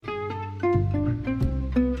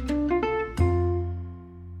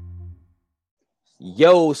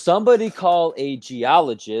Yo, somebody call a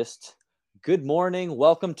geologist. Good morning.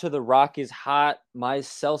 Welcome to The Rock is Hot. My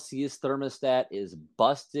Celsius thermostat is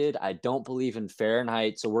busted. I don't believe in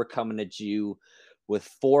Fahrenheit, so we're coming at you with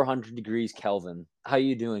 400 degrees Kelvin. How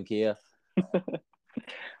you doing, Kia?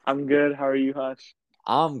 I'm good. How are you, Hush?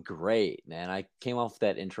 I'm great, man. I came off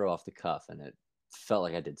that intro off the cuff, and it felt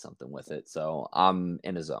like I did something with it, so I'm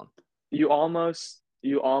in a zone. You almost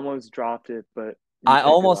dropped it, but you I picked it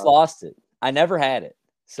almost up. lost it. I never had it.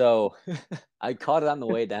 So I caught it on the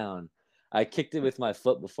way down. I kicked it with my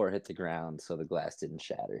foot before it hit the ground so the glass didn't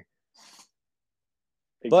shatter.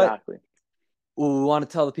 But Exactly. we want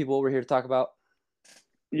to tell the people what we're here to talk about.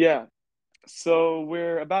 Yeah. So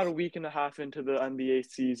we're about a week and a half into the NBA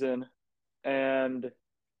season, and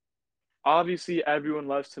obviously everyone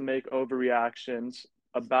loves to make overreactions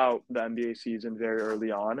about the NBA season very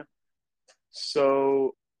early on.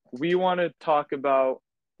 So we want to talk about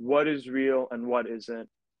what is real and what isn't.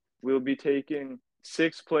 We'll be taking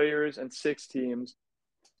six players and six teams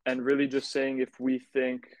and really just saying if we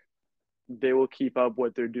think they will keep up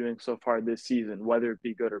what they're doing so far this season, whether it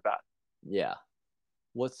be good or bad. Yeah.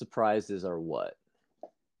 What surprises are what?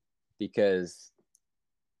 Because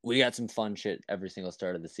we got some fun shit every single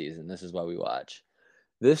start of the season. This is why we watch.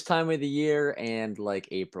 This time of the year and like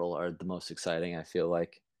April are the most exciting, I feel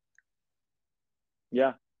like.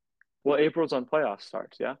 Yeah. Well, April's on playoff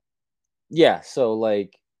starts, yeah? Yeah, so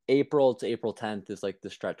like April to April 10th is like the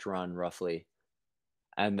stretch run roughly.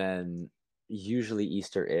 And then usually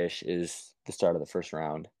Easter-ish is the start of the first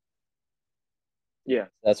round. Yeah.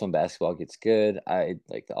 That's when basketball gets good. I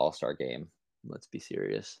like the All-Star game. Let's be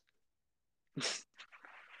serious.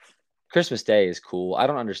 Christmas Day is cool. I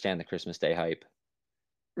don't understand the Christmas Day hype.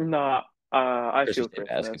 Nah, I Christmas feel Day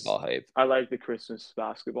Christmas. basketball hype. I like the Christmas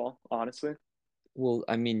basketball, honestly. Well,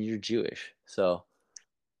 I mean, you're Jewish, so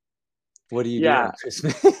what do you do on Yeah.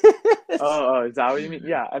 Christmas? Oh, is that what you mean?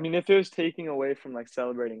 Yeah. I mean, if it was taking away from like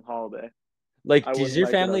celebrating holiday, Like, I does wouldn't your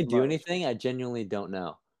like it family as do much. anything? I genuinely don't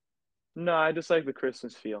know. No, I just like the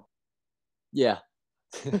Christmas feel. Yeah.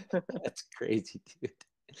 That's crazy, dude.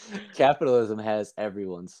 Capitalism has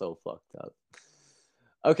everyone so fucked up.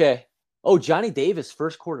 Okay. Oh, Johnny Davis,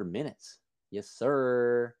 first quarter minutes. Yes,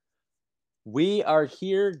 sir. We are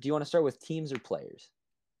here. Do you want to start with teams or players?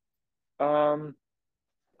 Um,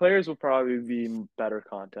 Players will probably be better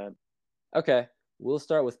content. Okay. We'll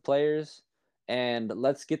start with players and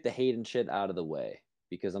let's get the hate and shit out of the way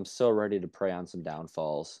because I'm so ready to prey on some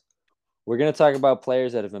downfalls. We're going to talk about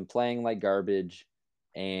players that have been playing like garbage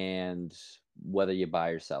and whether you buy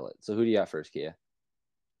or sell it. So who do you got first, Kia?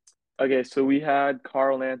 Okay, so we had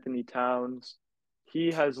Carl Anthony Towns.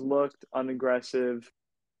 He has looked unaggressive.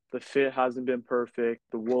 The fit hasn't been perfect.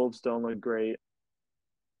 The Wolves don't look great.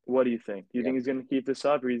 What do you think? Do you Yep. think he's going to keep this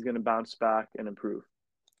up or he's going to bounce back and improve?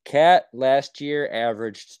 Cat last year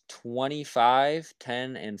averaged 25,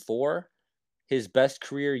 10, and 4. His best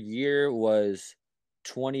career year was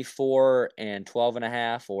 24 and 12 and a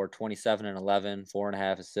half or 27 and 11,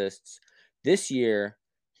 4.5 assists. This year,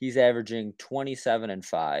 he's averaging 27 and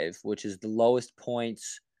 5, which is the lowest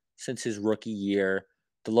points since his rookie year,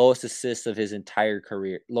 the lowest assists of his entire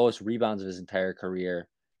career, lowest rebounds of his entire career,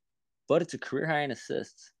 but it's a career high in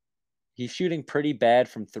assists. He's shooting pretty bad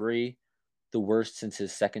from three, the worst since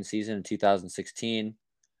his second season in 2016.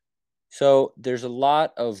 So there's a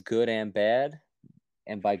lot of good and bad.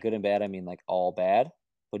 And by good and bad, I mean like all bad.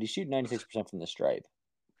 But he shoots 96% from the stripe.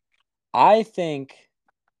 I think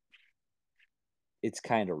it's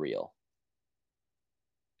kind of real.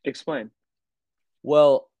 Explain.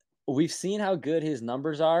 Well, we've seen how good his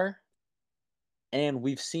numbers are, and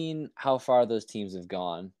we've seen how far those teams have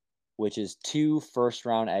gone, which is 2 first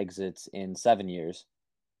round exits in 7 years.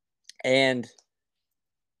 And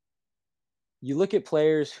you look at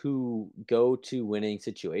players who go to winning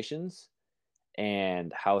situations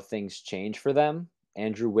and how things change for them.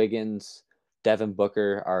 Andrew Wiggins, Devin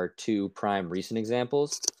Booker are two prime recent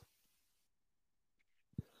examples.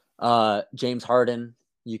 James Harden,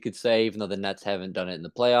 you could say, even though the Nets haven't done it in the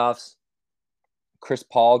playoffs. Chris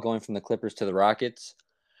Paul going from the Clippers to the Rockets.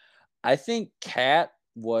 I think Cat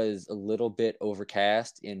was a little bit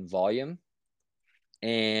overcast in volume.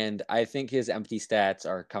 And I think his empty stats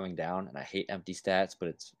are coming down. And I hate empty stats, but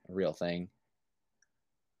it's a real thing.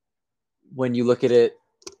 When you look at it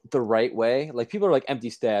the right way, like people are like empty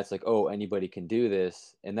stats, like, oh, anybody can do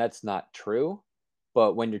this. And that's not true.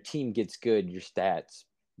 But when your team gets good, your stats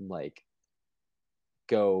like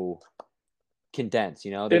go condense, they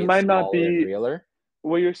It get might not smaller and be realer.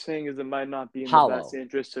 what you're saying is it might not be in the best Hollow.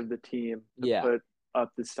 interest of the team to Yeah. put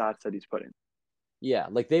up the stats that he's putting. Yeah,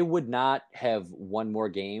 like they would not have won more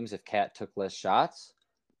games if Cat took less shots,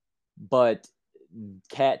 but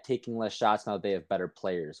Cat taking less shots now that they have better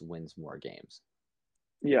players wins more games.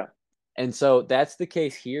 Yeah. And so that's the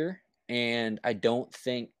case here. And I don't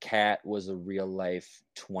think Cat was a real life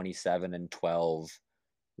 27 and 12,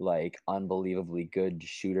 like unbelievably good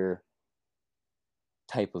shooter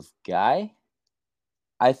type of guy.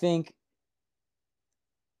 I think,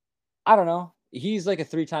 I don't know. He's like a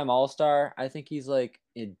 3-time All-Star. I think he's like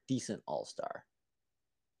a decent All-Star.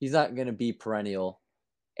 He's not going to be perennial.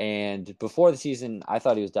 And before the season, I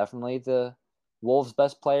thought he was definitely the Wolves'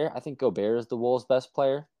 best player. I think Gobert is the Wolves' best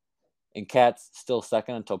player, and Cat's still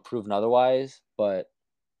second until proven otherwise. But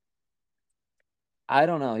I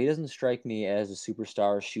don't know. He doesn't strike me as a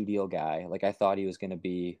superstar shoe deal guy like I thought he was going to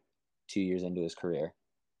be 2 years into his career.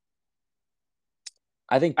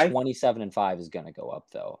 I think I 27 and 5 is going to go up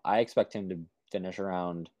though. I expect him to finish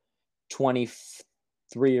around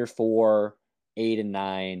 23 or 4, 8 and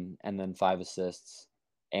 9, and then 5 assists.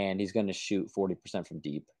 And he's going to shoot 40% from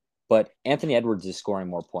deep. But Anthony Edwards is scoring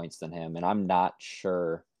more points than him, and I'm not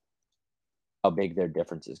sure how big their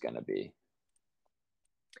difference is going to be.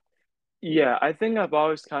 Yeah, I think I've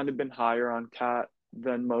always kind of been higher on Cat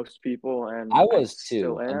than most people, I and I was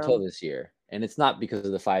still too until am. this year. And it's not because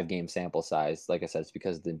of the 5 game sample size. Like I said, it's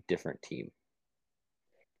because of the different team.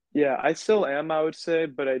 Yeah, I still am, I would say,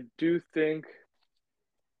 but I do think,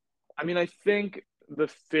 I mean, I think the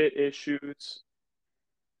fit issues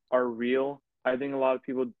are real. I think a lot of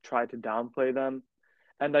people try to downplay them,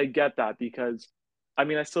 and I get that because, I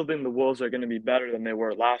mean, I still think the Wolves are going to be better than they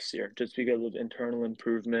were last year just because of internal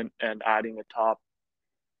improvement and adding a top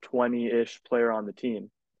 20-ish player on the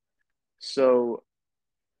team. So,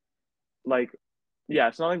 like, yeah,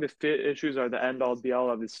 it's not like the fit issues are the end all be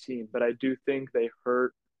all of this team, but I do think they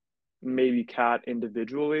hurt maybe Cat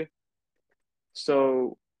individually.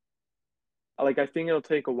 So, like, I think it'll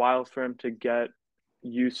take a while for him to get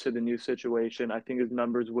used to the new situation. I think his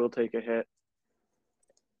numbers will take a hit.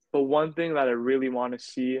 But one thing that I really want to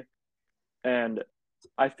see, and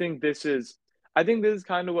I think this is, I think this is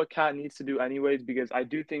kind of what Cat needs to do anyways, because I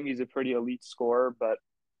do think he's a pretty elite scorer, but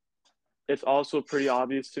it's also pretty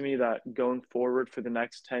obvious to me that going forward for the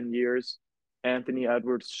next 10 years, Anthony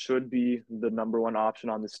Edwards should be the number one option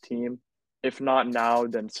on this team. If not now,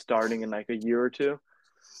 then starting in like a year or two.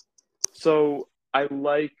 So I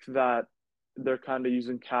like that they're kind of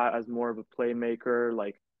using Cat as more of a playmaker,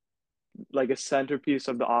 like a centerpiece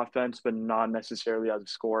of the offense, but not necessarily as a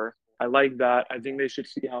scorer. I like that. I think they should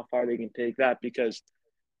see how far they can take that because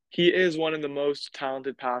he is one of the most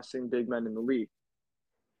talented passing big men in the league.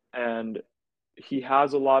 And he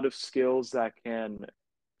has a lot of skills that can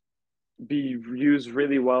be used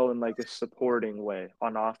really well in like a supporting way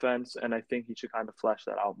on offense. And I think he should kind of flesh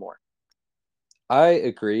that out more. I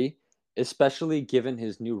agree, especially given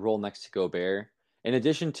his new role next to Gobert. In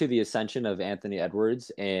addition to the ascension of Anthony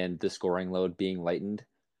Edwards and the scoring load being lightened,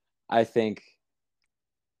 I think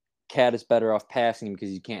Cat is better off passing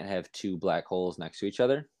because you can't have two black holes next to each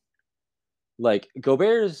other. Like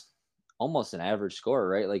Gobert is almost an average scorer,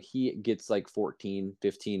 right? Like he gets like 14,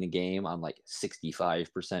 15 a game on like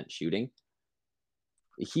 65% shooting.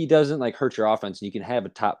 He doesn't like hurt your offense, and you can have a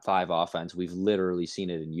top 5 offense. We've literally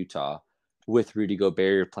seen it in Utah with Rudy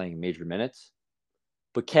Gobert playing major minutes.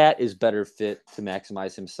 But Cat is better fit to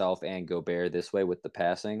maximize himself and Gobert this way with the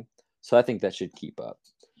passing. So I think that should keep up.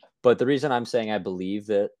 But the reason I'm saying I believe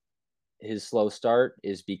that his slow start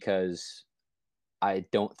is because I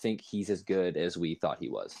don't think he's as good as we thought he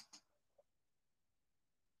was.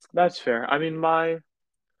 That's fair. I mean, I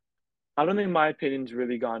don't think my opinion's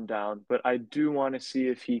really gone down, but I do want to see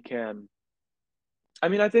if he can. I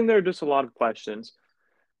mean, I think there are just a lot of questions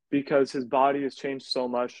because his body has changed so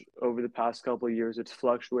much over the past couple of years. It's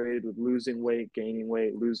fluctuated with losing weight, gaining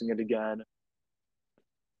weight, losing it again.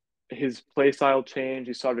 His play style changed.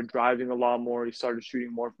 He started driving a lot more. He started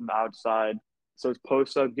shooting more from the outside. So his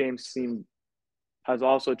post up game seem has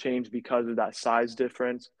also changed because of that size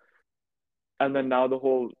difference. And then now the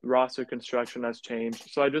whole roster construction has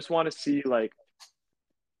changed. So I just want to see like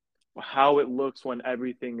how it looks when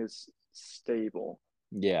everything is stable.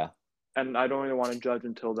 Yeah. And I don't really want to judge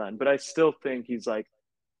until then. But I still think he's like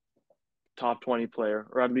top 20 player,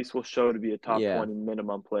 or at least will show to be a top Yeah. 20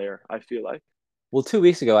 minimum player, I feel like. Well, 2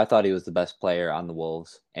 weeks ago, I thought he was the best player on the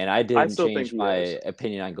Wolves, and I I didn't still think change he my is.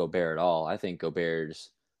 opinion on Gobert at all. I think Gobert's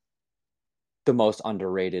the most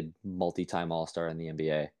underrated multi-time All-Star in the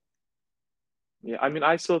NBA. Yeah, I mean,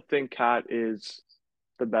 I still think Cat is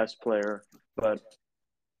the best player, but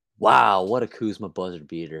Wow, what a Kuzma buzzer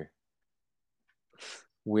beater.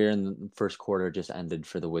 We're in the first quarter just ended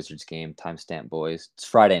for the Wizards game. Timestamp, boys. It's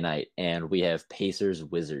Friday night, and we have Pacers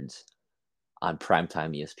Wizards on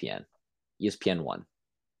primetime ESPN. ESPN 1,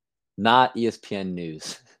 not ESPN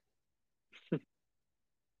News.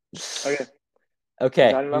 Okay, is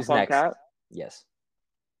Okay, that who's enough on next? Cat? Yes.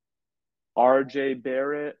 RJ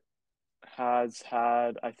Barrett has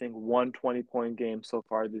had, I think, 120-point game so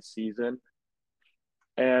far this season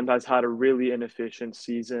and has had a really inefficient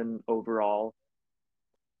season overall.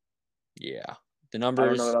 Yeah. The I don't know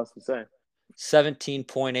what numbers: else to say.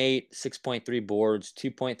 17.8, 6.3 boards,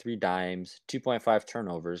 2.3 dimes, 2.5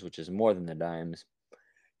 turnovers, which is more than the dimes.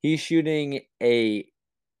 He's shooting a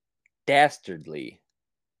dastardly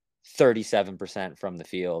 37% from the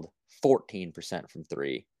field, 14% from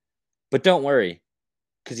three. But don't worry,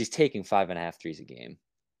 because he's taking 5.5 threes a game.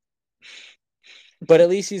 But at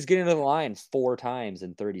least he's getting to the line 4 times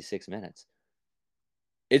in 36 minutes.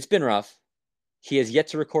 It's been rough. He has yet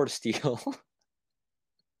to record a steal.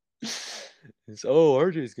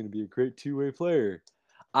 RJ is going to be a great two-way player.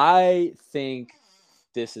 I think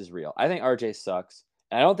this is real. I think RJ sucks.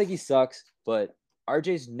 And I don't think he sucks, but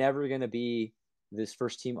RJ's never going to be this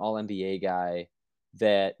first team All NBA guy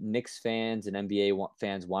that Knicks fans and NBA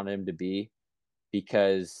fans wanted him to be,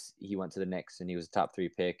 because he went to the Knicks and he was a top 3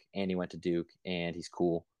 pick and he went to Duke and he's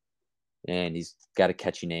cool and he's got a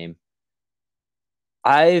catchy name.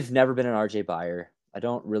 I've never been an RJ buyer. I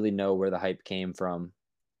don't really know where the hype came from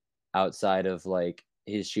outside of like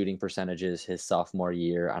his shooting percentages his sophomore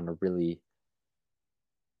year on a really,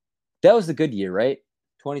 that was the good year, right?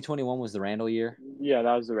 2021 was the Randall year. Yeah,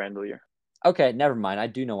 that was the Randall year. Okay, never mind. I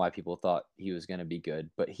do know why people thought he was going to be good,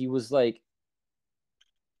 but he was like,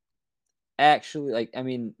 actually, like, I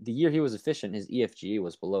mean, the year he was efficient, his EFG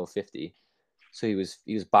was below 50. So he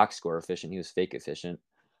was box score efficient, he was fake efficient.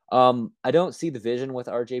 I don't see the vision with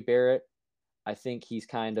RJ Barrett. I think he's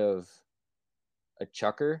kind of a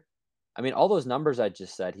chucker. I mean, all those numbers I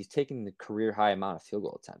just said, he's taking the career high amount of field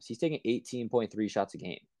goal attempts. He's taking 18.3 shots a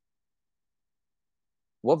game.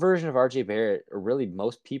 What version of RJ Barrett, or really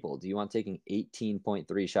most people, do you want taking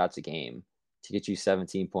 18.3 shots a game to get you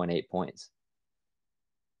 17.8 points?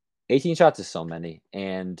 18 shots is so many,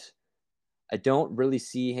 and I don't really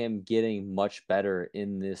see him getting much better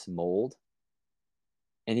in this mold.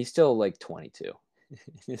 And he's still like 22. In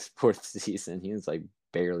his 4th season, he was like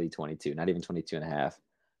barely 22, not even 22 and a half.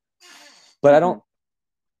 But I Mm-hmm. don't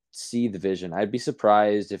see the vision. I'd be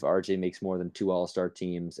surprised if RJ makes more than 2 All-Star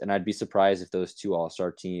teams, and I'd be surprised if those 2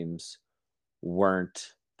 All-Star teams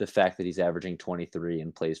weren't the fact that he's averaging 23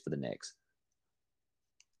 and plays for the Knicks.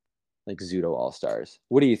 Like Zudo All-Stars.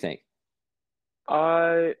 What do you think?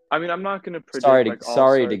 I mean, I'm not gonna Sorry predict to like all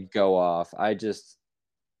sorry to star. go off. I just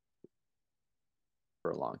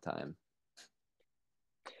for a long time.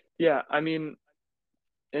 Yeah, I mean,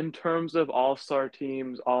 in terms of all-star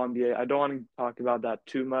teams, all NBA, I don't want to talk about that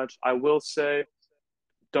too much. I will say,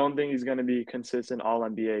 don't think he's gonna be a consistent all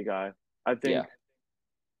NBA guy. I Yeah. think,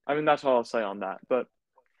 I mean, that's all I'll say on that. But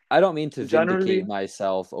I don't mean to vindicate generally,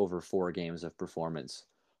 myself over 4 games of performance,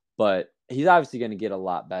 but he's obviously going to get a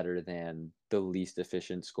lot better than the least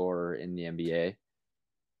efficient scorer in the NBA.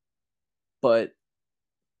 But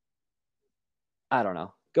I don't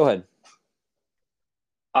know. Go ahead.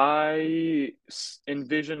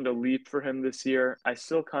 envisioned a leap for him this year. I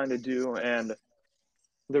still kind of do, and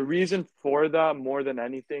the reason for that more than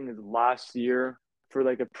anything is last year for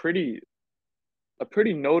like a pretty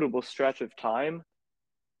notable stretch of time,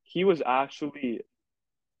 he was actually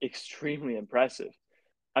extremely impressive.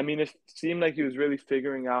 I mean, it seemed like he was really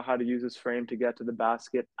figuring out how to use his frame to get to the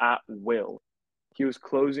basket at will. He was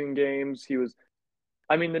closing games.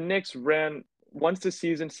 I mean, the Knicks ran, once the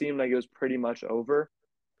season seemed like it was pretty much over,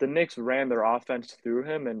 the Knicks ran their offense through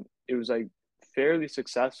him, and it was like fairly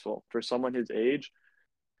successful for someone his age.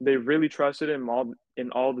 They really trusted him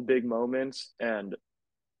in all the big moments. And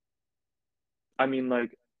I mean,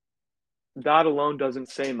 like, that alone doesn't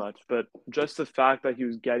say much, but just the fact that he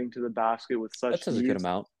was getting to the basket with That such says a good ease.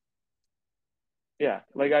 amount. Yeah,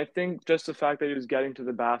 like I think just the fact that he was getting to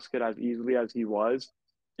the basket as easily as he was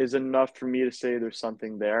is enough for me to say there's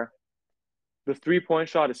something there. The 3-point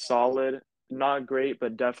shot is solid, not great,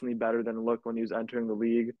 but definitely better than it looked when he was entering the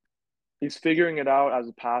league. He's figuring it out as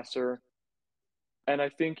a passer, and I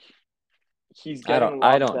think he's I getting don't a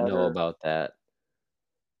I lot don't know better, about that.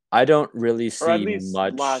 I don't really or at see least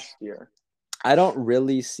much. last year. I don't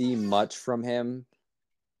really see much from him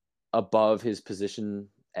above his position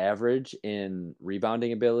average in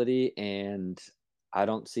rebounding ability, and I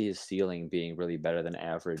don't see his ceiling being really better than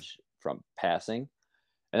average from passing.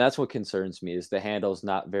 And that's what concerns me, is the handle's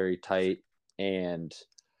not very tight, and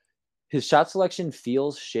his shot selection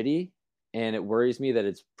feels shitty, and it worries me that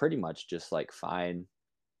it's pretty much just, like, fine.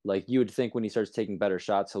 Like, you would think when he starts taking better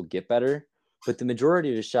shots, he'll get better, but the majority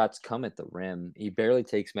of his shots come at the rim. He barely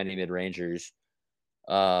takes many mid-rangers.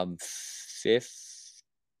 5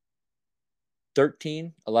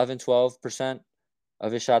 13, 11, 12%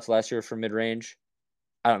 of his shots last year from mid-range.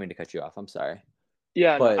 I don't mean to cut you off, I'm sorry.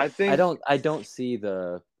 Yeah, no, But I think I don't see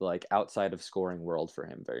the, like, outside of scoring world for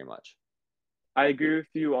him very much. I agree with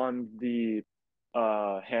you on the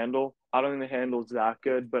handle. I don't think the handle is that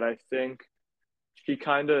good, but I think he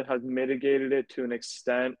kind of has mitigated it to an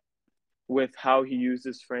extent with how he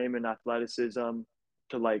uses frame and athleticism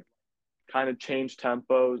to like kind of change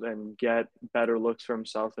tempos and get better looks for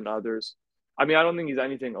himself and others. I mean, I don't think he's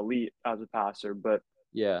anything elite as a passer, but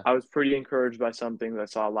Yeah. I was pretty encouraged by some things I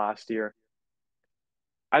saw last year.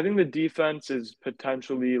 I think the defense is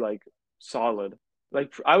potentially like solid.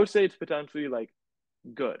 Like I would say it's potentially like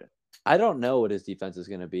good. I don't know what his defense is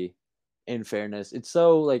gonna be, in fairness. It's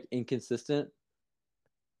so, like, inconsistent.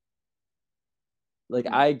 Like,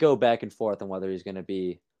 Mhm. I go back and forth on whether he's gonna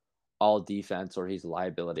be all defense or he's a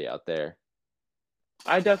liability out there.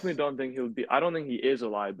 I definitely don't think he'll be. I don't think he is a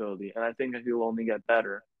liability, and I think that he'll only get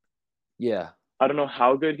better. Yeah. I don't know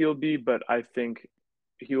how good he'll be, but I think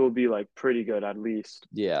he will be like pretty good at least.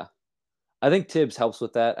 Yeah. I think Tibbs helps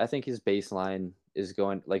with that. I think his baseline is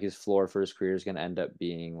going like, his floor for his career is gonna end up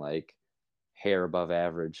being, like, hair above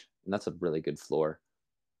average, and that's a really good floor.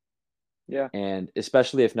 Yeah, And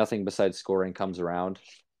especially if nothing besides scoring comes around,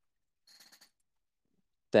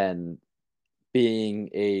 then being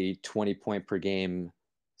a 20-point per game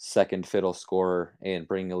second fiddle scorer and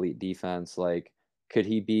bring elite defense, like, could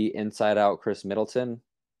he be inside out Chris Middleton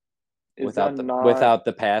is that not without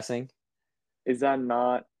the passing? is that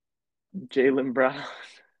not Jalen Brown?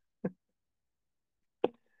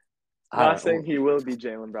 I Not don't saying he will be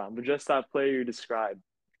Jalen Brown, but just that player you described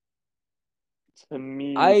to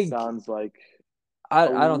me I sounds like a I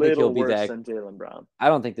don't think he'll little be worse that than Jalen Brown. I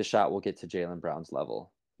don't think the shot will get to Jalen Brown's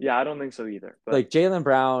level. Yeah, I don't think so either. But Like, Jalen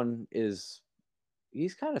Brown is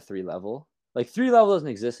he's kinda 3 level. Like, 3 level doesn't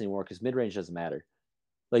exist anymore because mid-range doesn't matter.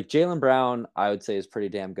 Like, Jalen Brown, I would say, is pretty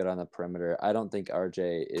damn good on the perimeter. I don't think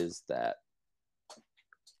RJ is that.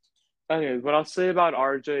 anyways, what I'll say about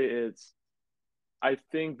RJ is I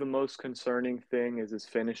think the most concerning thing is his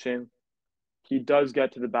finishing. He does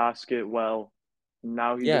get to the basket well.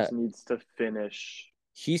 Now he Yeah, just needs to finish.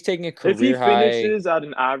 he's taking a If he career high finishes at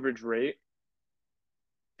an average rate,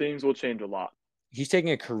 things will change a lot. he's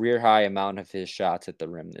taking a career high amount of his shots at the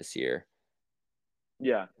rim this year.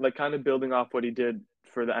 Yeah, like kind of building off what he did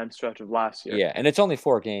for the end stretch of last year. Yeah, and it's only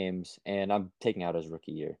 4 games, and I'm taking out his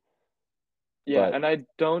rookie year. Yeah, But, and I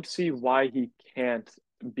don't see why he can't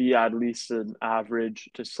be at least an average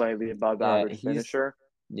to slightly above yeah, average he's finisher.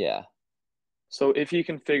 yeah, So if he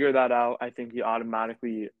can figure that out, I think he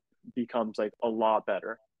automatically becomes like a lot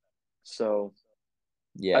better. So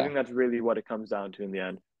I yeah. think that's really what it comes down to in the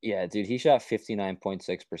end. Yeah, dude, he shot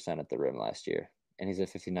 59.6% at the rim last year, and he's at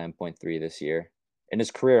 59.3 this year, and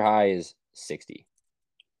his career high is 60,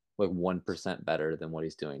 like 1% better than what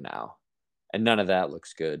he's doing now, and none of that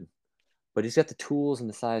looks good, but he's got the tools and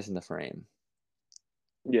the size and the frame.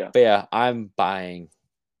 Yeah, But yeah, I'm buying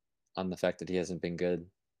on the fact that he hasn't been good.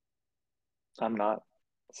 I'm not.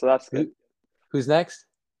 So that's good. Who who's next?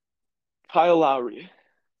 Kyle Lowry.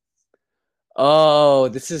 Oh,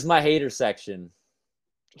 this is my hater section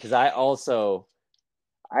because I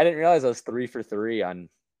didn't realize I was 3 for 3 on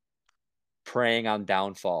preying on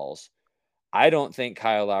downfalls. I don't think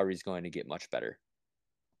Kyle Lowry's going to get much better.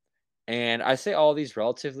 And I say all these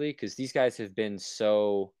relatively because these guys have been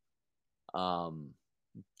so um,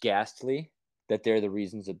 ghastly that they're the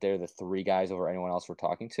reasons that they're the 3 guys over anyone else we're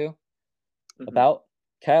talking to. Hmm. About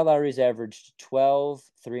Kyle Lowry's averaged 12,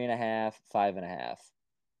 3.5, 5.5.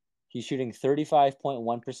 He's shooting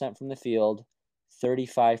 35.1% from the field,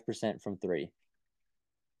 35% from 3.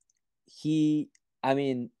 He, I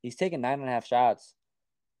mean, he's taken 9.5 shots,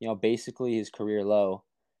 basically his career low,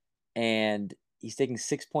 and he's taking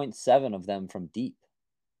 6.7 of them from deep.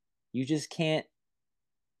 You just can't.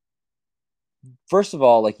 First of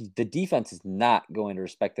all, like, the defense is not going to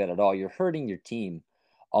respect that at all. You're hurting your team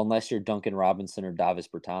unless you're Duncan Robinson or Davis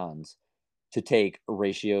Bertans to take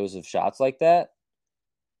ratios of shots like that.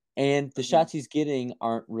 And the Hmm. shots he's getting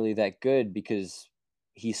aren't really that good because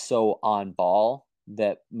he's so on ball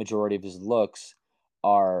that majority of his looks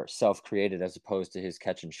are self-created as opposed to his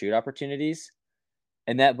catch and shoot opportunities.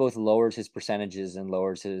 And that both lowers his percentages and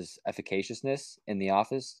lowers his efficaciousness in the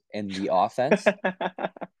offense.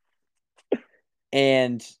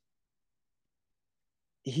 And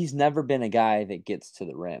he's never been a guy that gets to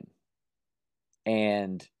the rim.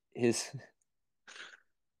 and his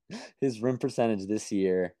his rim percentage this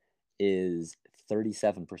year is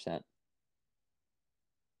 37%.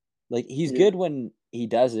 Like, he's Yeah. good when he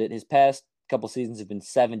does it. His past couple seasons have been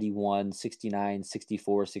 71, 69,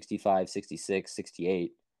 64, 65, 66,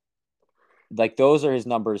 68. Like, those are his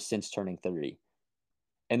numbers since turning 30.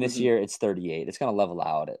 And this Hmm. year it's 38. It's gonna level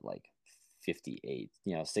out at, like, 58,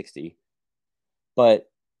 60.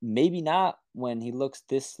 But maybe not when he looks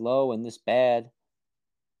this slow and this bad,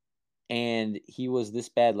 and he was this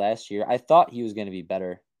bad last year. I thought he was gonna be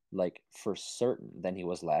better, like, for certain than he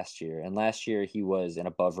was last year, and last year he was an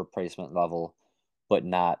above replacement level, but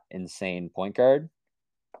not insane point guard.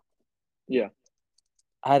 Yeah.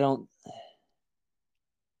 I don't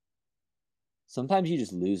Sometimes you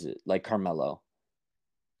just lose it, like Carmelo,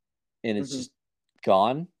 and it's Hmm. just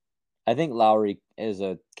gone. I think Lowry is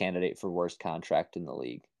a candidate for worst contract in the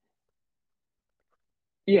league.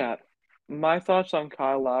 Yeah. My thoughts on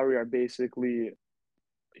Kyle Lowry are basically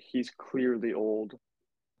he's clearly old. And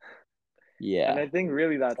Yeah, I think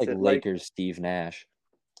really it's that's like it. Like Lakers Steve Nash.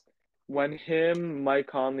 when him, Mike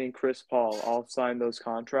Conley, and Chris Paul all signed those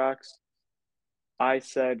contracts, I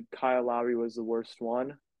said Kyle Lowry was the worst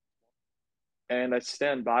one, and I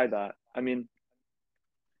stand by that. I mean,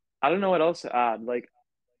 I don't know what else to add. Like,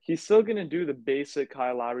 he's still gonna do the basic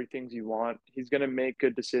Kyle Lowry things you want. He's gonna make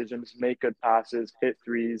good decisions, make good passes, hit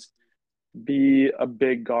threes, be a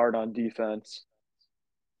big guard on defense.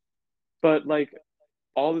 But like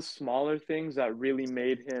all the smaller things that really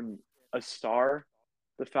made him a star,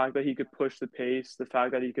 the fact that he could push the pace, the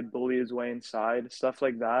fact that he could bully his way inside, stuff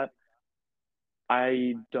like that,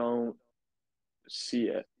 I don't see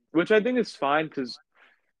it. Which I think is fine because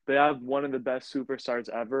they have one of the best superstars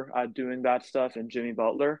ever at doing that stuff in Jimmy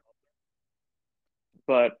Butler.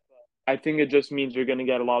 But I think it just means you're going to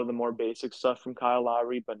get a lot of the more basic stuff from Kyle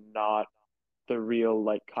Lowry, but not the real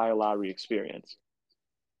like Kyle Lowry experience.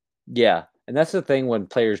 Yeah, and that's the thing when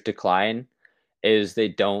players decline is they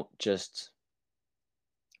don't just,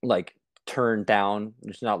 like, turn down.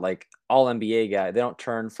 It's not like all NBA guy. They don't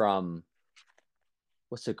turn from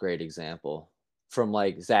what's a great example? From,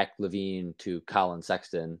 like, Zach Levine to Colin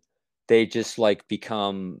Sexton. They just, like,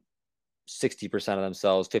 become 60% of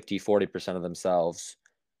themselves, 50, 40% of themselves.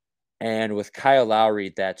 And with Kyle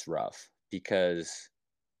Lowry, that's rough because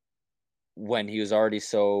when he was already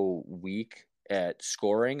so weak at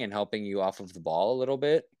scoring and helping you off of the ball a little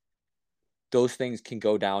bit, those things can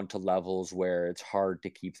go down to levels where it's hard to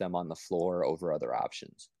keep them on the floor over other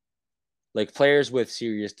options. Like players with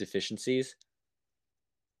serious deficiencies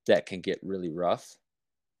that can get really rough.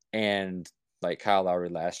 And like Kyle Lowry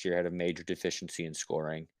last year had a major deficiency in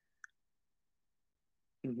scoring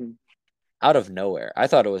Mm-hmm. out of nowhere. I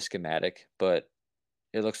thought it was schematic, but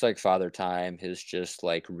it looks like Father Time has just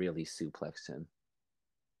like really suplexed him.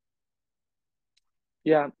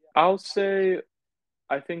 Yeah, I'll say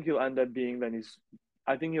I think he'll end up being than he's.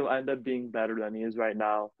 I think he'll end up being better than he is right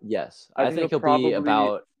now. Yes, I I think he'll think he'll be probably.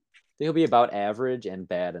 about. I think he'll be about average and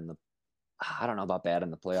bad in the. I don't know about bad in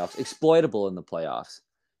the playoffs. Exploitable in the playoffs.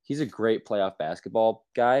 He's a great playoff basketball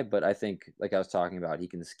guy, but I think, like I was talking about, he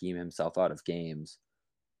can scheme himself out of games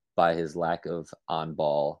by his lack of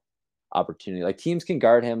on-ball opportunity. Like teams can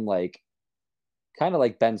guard him like kind of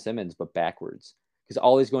like Ben Simmons, but backwards, because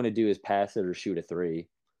all he's going to do is pass it or shoot a three.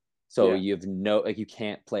 So Yeah, you have no like you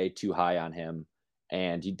can't play too high on him,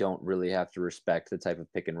 and you don't really have to respect the type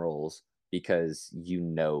of pick and rolls because you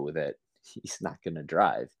know that he's not going to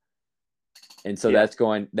drive. And so yeah,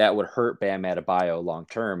 that would hurt Bam Adebayo long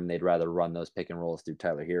term. They'd rather run those pick and rolls through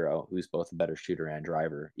Tyler Hero, who's both a better shooter and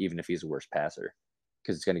driver, even if he's a worse passer,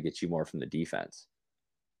 because it's going to get you more from the defense.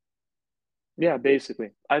 yeah.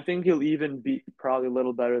 Basically, I think he'll even be probably a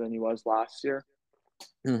little better than he was last year,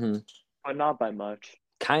 Hmm. but not by much.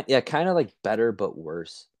 Kind of like better but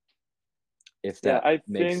worse, if Yeah, that I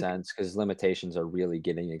makes think. sense, because limitations are really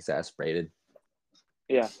getting exasperated.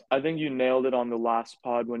 Yeah, I think you nailed it on the last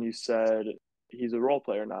pod when you said he's a role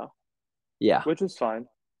player now, Yeah, which is fine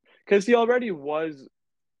because he already was.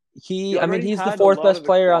 He I mean, already he's the had a fourth lot best of the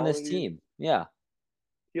player on this qualities. team. Yeah,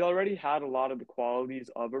 He already had a lot of the qualities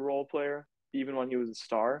of a role player, even when he was a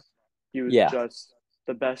star. He was yeah, just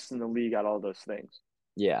the best in the league at all those things.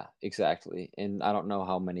 yeah, exactly. And I don't know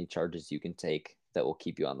how many charges you can take that will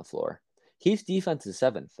keep you on the floor. He's defense is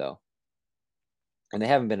seventh though, and they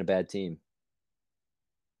haven't been a bad team.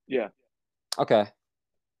 Yeah. Okay,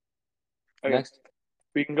 Okay. next.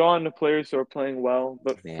 We can go on to players who are playing well,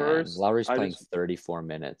 but Man, first, Lowry's I playing just 34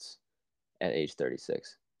 minutes at age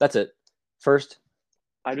 36. That's it. First,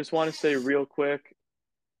 I just want to say real quick,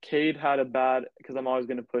 Cade had a bad because I'm always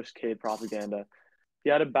going to push Cade propaganda. he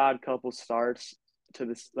had a bad couple starts to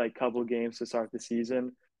this like couple games to start the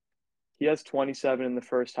season. He has 27 in the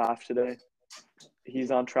first half today.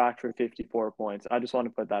 He's on track for 54 points. I just want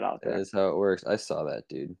to put that out That there. is how it works. I saw that,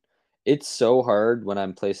 dude. It's so hard when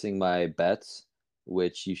I'm placing my bets,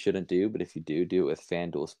 which you shouldn't do, but if you do, do it with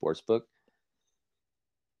FanDuel Sportsbook,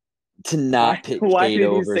 to Why not pick why Cade did you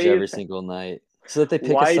overs say every that? single night so that they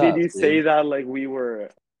pick Why us did up, you say dude. that like we were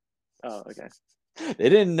Oh, okay. They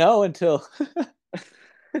didn't know until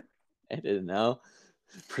I didn't know.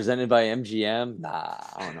 Presented by MGM. Nah,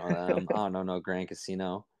 I don't know them. I don't know no Grand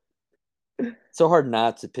Casino. So hard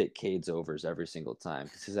not to pick Cade's overs every single time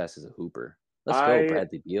because his ass is a hooper. Let's go, I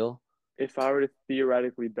Bradley Beal. If I were to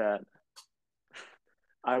theoretically bet,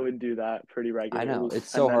 I would do that pretty I know. regularly It's and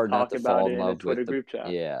so then hard not talk to about fall in it in a love with Twitter the group chat.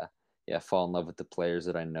 yeah. Yeah, fall in love with the players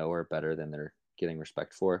that I know are better than they're getting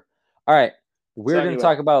respect for. All right. So We're gonna anyway,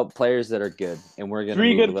 talk about players that are good, and we're gonna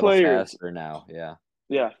three move a good little players. faster now. Yeah.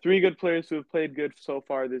 Yeah, three good players who have played good so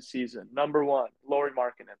far this season. Number one, Lauri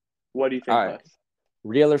Markkanen. What do you All think, right. bud?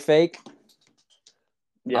 Real or fake?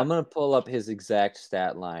 Yeah. I'm gonna pull up his exact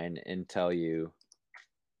stat line and tell you,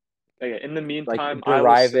 Okay. In the like, meantime, I will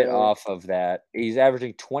derive it say, off of that. He's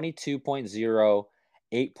averaging 22.0,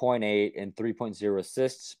 8.8, and 3.0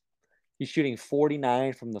 assists. He's shooting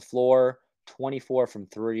 49 from the floor, 24 from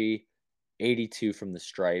three, 82 from the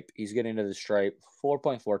stripe. He's getting to the stripe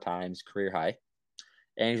 4.4 times, career high.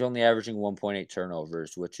 And he's only averaging 1.8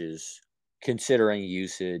 turnovers, which is, considering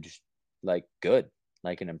usage, like good,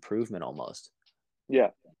 like an improvement almost. yeah.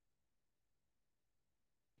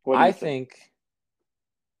 What do I you think? think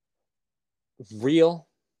real,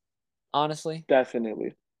 honestly.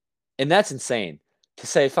 Definitely. And that's insane to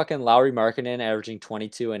say fucking Lauri Markkanen averaging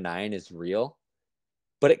 22 and 9 is real,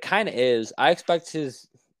 but it kind of is. I expect his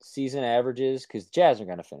season averages because Jazz are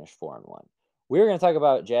going to finish 4-1. We're going to talk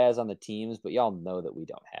about Jazz on the teams, but y'all know that we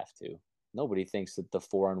don't have to. Nobody thinks that the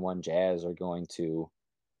 4-1 Jazz are going to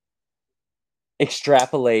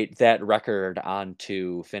extrapolate that record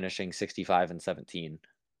onto finishing 65 and 17.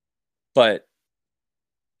 But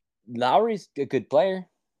Lowry's a good player.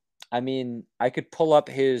 I mean, I could pull up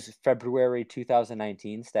his February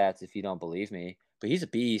 2019 stats if you don't believe me, but he's a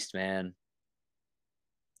beast, man.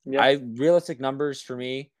 Yeah. I realistic numbers for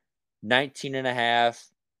me 19 and a half,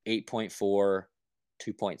 8.4,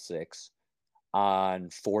 2.6 on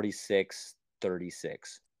 46,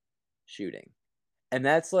 36 shooting. And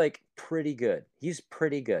that's like pretty good. He's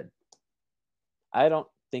pretty good. I don't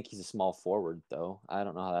think he's a small forward though. I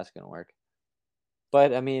don't know how that's going to work.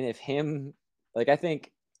 But I mean, if him like I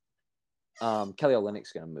think Kelly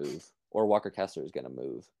Olynyk's going to move or Walker Kessler is going to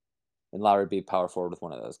move and Lowry be power forward with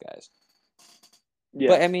one of those guys. Yeah.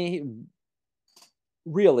 But I mean,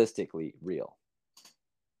 realistically, real.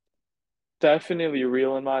 Definitely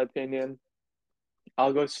real in my opinion.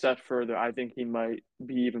 I'll go a step further. I think he might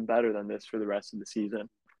be even better than this for the rest of the season.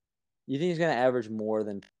 You think he's going to average more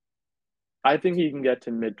than I think he can get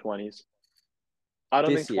to mid 20s. I don't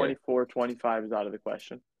think this year? 24, 25 is out of the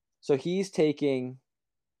question. So he's taking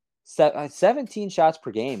 17 shots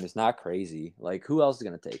per game is not crazy. Like, who else is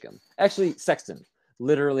going to take him? Actually, Sexton.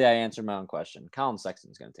 Literally, I answered my own question. Colin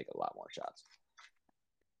Sexton's going to take a lot more shots.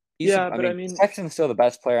 Yeah, I but I mean, mean, Sexton's still the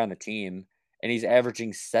best player on the team, and he's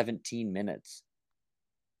averaging 17 minutes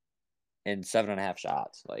and 7.5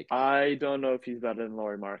 shots. Like, I don't know if he's better than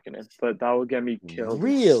Lauri Markkanen, but that will get me killed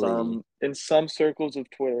really? in some circles of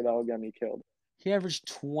Twitter. That will get me killed. He averaged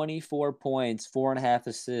 24 points, 4.5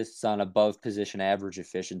 assists on above position average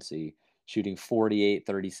efficiency, shooting 48,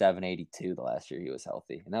 37, 82 the last year he was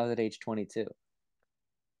healthy. And that was at age 22.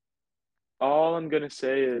 All I'm gonna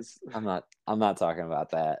say is I'm not talking about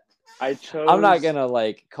that. I I'm not chose. gonna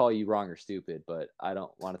like call you wrong or stupid, but I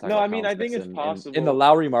don't want to talk No, about I mean Colin I think it's Sexton. In the possible.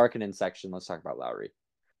 Lowry Markkanen section, let's talk about Lowry.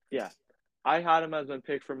 Yeah, I had him as my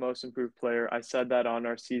pick for most improved player. I said that on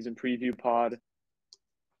our season preview pod.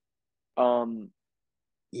 Um,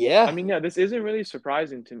 I Yeah. mean, yeah, this isn't really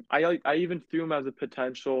surprising to me. I even threw him as a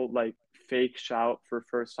potential like fake shout for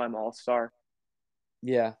first time All Star.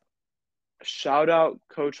 Yeah. Shout out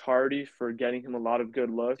Coach Hardy for getting him a lot of good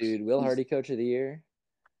looks. Dude, Will He's Hardy coach of the year?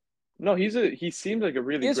 no, he seems like a He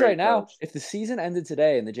really is right great now. coach. If the season ended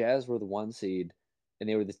today and the Jazz were the 1 seed and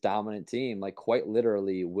they were this dominant team, like quite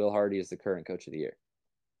literally, Will Hardy is the current coach of the year.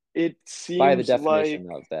 It By the seems like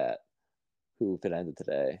definition of that, who if it ended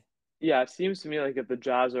today. yeah, it seems to me like if the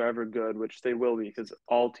Jazz are ever good, which they will be because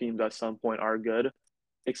all teams at some point are good,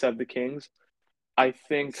 except the Kings. I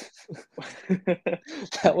think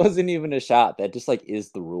That wasn't even a shot. That just like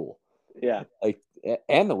is the rule. yeah. Like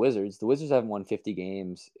and the Wizards. The Wizards haven't won 50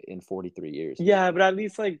 games in 43 years. Yeah, but at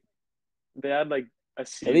least like they had like a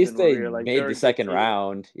At least season where they you're like made they're the a good second team.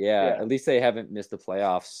 round. Yeah, Yeah, at least they haven't missed the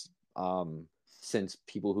playoffs since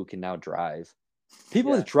people who can now drive.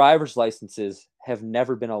 People yeah, with driver's licenses have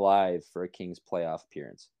never been alive for a Kings playoff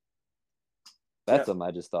appearance. yeah. That's something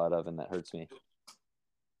I just thought of, and that hurts me.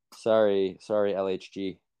 Sorry,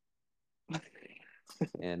 LHG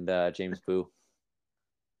and James Boo.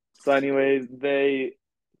 So, anyways,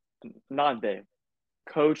 not they.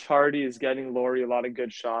 Coach Hardy is getting Lauri a lot of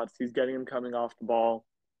good shots. He's getting him coming off the ball.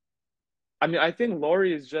 I mean, I think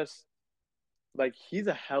Lauri is just like he's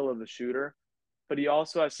a hell of a shooter, but he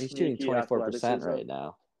also has He's shooting sneaky 24% athleticism. right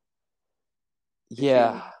now. He's shooting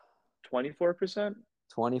Yeah, 24%.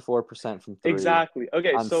 24% from three Exactly.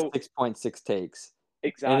 Okay, on so 6.6 takes.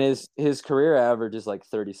 And exactly. his career average is like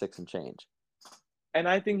 36 and change. And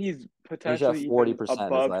I think he's He shot potentially even 40% his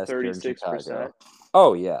above last year in 36%. Chicago.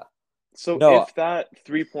 Oh yeah. So No, if that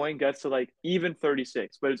 3-point gets to like even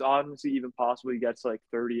 36, but it's honestly even possible he gets to like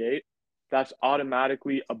 38, that's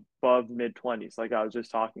automatically above mid 20s, like I was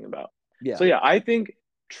just talking about. yeah. So yeah, I think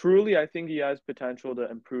he has potential to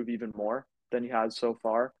improve even more than he has so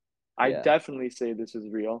far. I Yeah. definitely say this is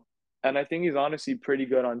real. And I think he's honestly pretty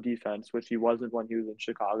good on defense, which he wasn't when he was in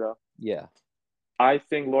Chicago. Yeah. I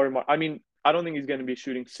think I mean, I don't think he's going to be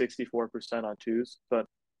shooting 64% on twos, but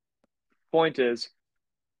point is,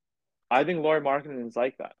 I think Lauri Markkanen is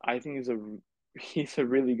like that. I think he's a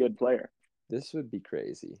really good player. This would be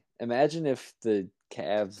crazy. Imagine if the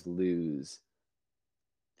Cavs lose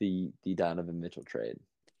the Donovan Mitchell trade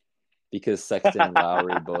because Sexton and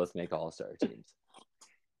Lowry both make all-star teams.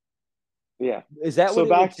 Yeah. Is that So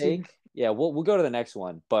what it would take? Yeah, we'll go to the next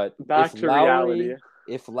one. But back to reality.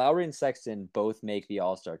 if Lowry and Sexton both make the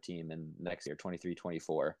All-Star team in next year,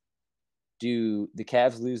 23-24, do the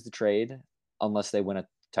Cavs lose the trade unless they win a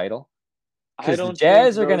title? I Because the don't think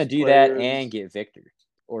Jazz are going to those do that players. and get Victor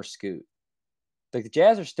or Scoot. Like the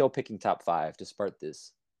Jazz are still picking top 5 despite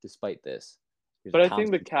this. There's But I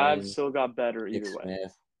think the Thompson Cavs twins, still got better Nick either way.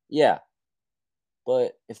 Smith. Yeah,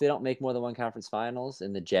 but if they don't make more than one conference finals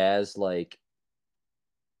and the Jazz like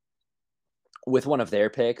with one of their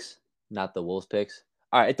picks, not the Wolves picks.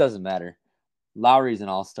 All right, it doesn't matter. Lowry's an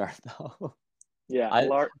all-star though. Yeah, I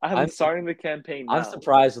I'm I'm su- starting the campaign I'm now.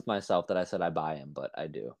 surprised with myself that I said I buy him, but I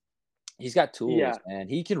do. He's got tools, Yeah, man.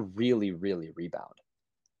 He can really, really rebound,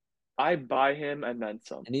 I buy him and then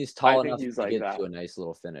some. and he's I tall think enough he's to like get that. to a nice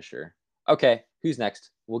little finisher. Okay, who's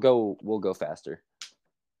next? We'll go faster.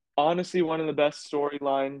 Honestly, one of the best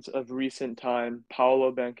storylines of recent time,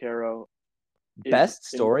 Paolo Banchero is Best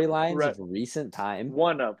storylines of incredible. recent time.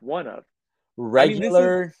 One of. I mean,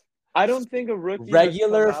 Regular I don't think a rookie has come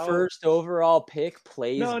regular out. first overall pick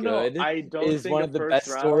plays No, good I don't is think one a of the first best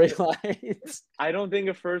round. storylines. I don't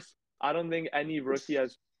think any rookie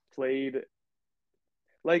has played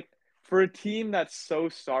like for a team that's so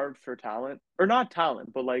starved for talent, or not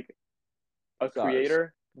talent, but like a Stars.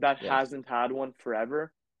 creator that Yes. hasn't had one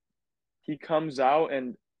forever. He comes out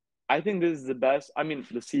and I think this is the best. I mean,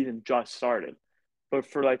 the season just started, but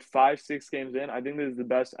for like 5, 6 games in, I think this is the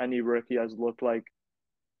best any rookie has looked like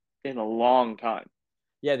in a long time.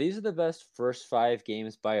 Yeah, these are the best first 5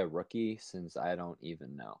 games by a rookie since I don't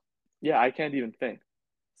even know. Yeah, I can't even think.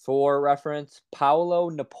 For reference, Paolo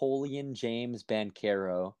Napoleon James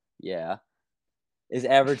Banchero, yeah, is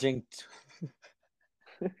averaging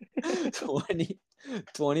 20,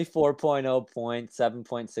 24.0 points,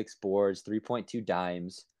 7.6 boards, 3.2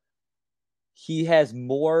 dimes. He has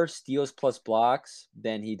more steals plus blocks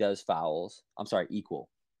than he does fouls. I'm sorry, equal.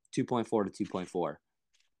 2.4 to 2.4.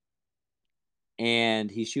 And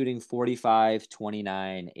he's shooting 45,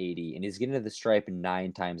 29, 80, and he's getting to the stripe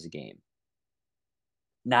 9 times a game.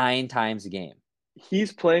 9 times a game.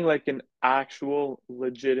 He's playing like an actual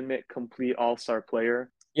legitimate complete all-star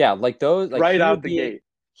player Yeah, like those like right out the gate.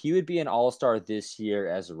 he would be an all-star this year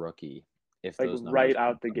as a rookie if Like those numbers right didn't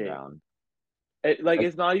out the come gate. down. Like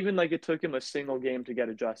It's not even like it took him a single game to get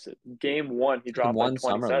adjusted. Game 1 he took him dropped like one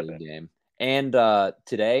summer league 27. game. And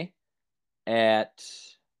today at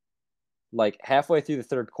like halfway through the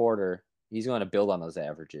third quarter, he's going to build on those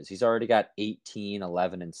averages. He's already got 18,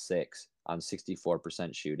 11, and 6 on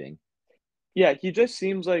 64% shooting. Yeah, he just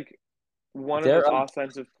seems like one of They're those up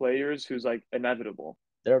offensive players who's like inevitable.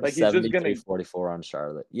 they're up Like he's just 73-44 on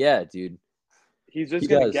Charlotte. Yeah, dude. He gonna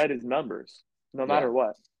does. get his numbers no Yeah. matter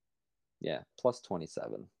what. Yeah, plus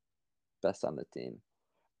 27. Best on the team.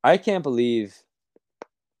 I can't believe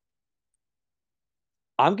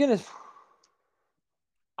I'm going to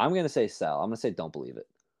say sell. I'm going to say don't believe it.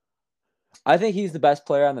 I think he's the best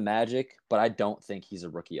player on the Magic, but I don't think he's a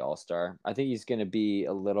rookie all-star. I think he's going to be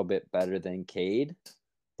a little bit better than Cade,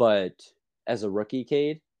 but as a rookie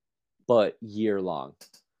Cade, but year long.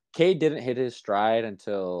 Cade didn't hit his stride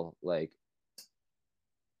until like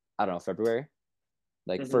I don't know, February.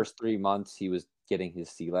 Like Hmm. first 3 months he was getting his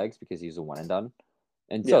sea legs because he's a one and done.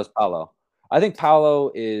 And so Yeah. is Paolo. I think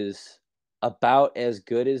Paolo is about as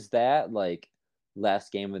good as that, like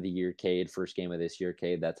last game of the year Cade, first game of this year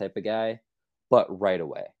Cade, that type of guy, but right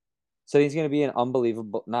away. So he's going to be an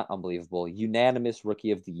unbelievable, not unbelievable, unanimous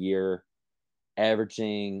rookie of the year,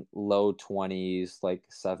 averaging low 20s, like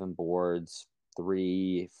 7 boards,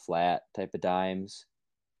 3 flat type of dimes.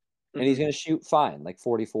 And he's Hmm. going to shoot fine, like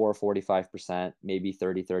 44, 45%, maybe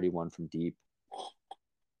 30, 31 from deep,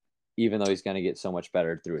 even though he's going to get so much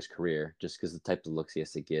better through his career just because the type of looks he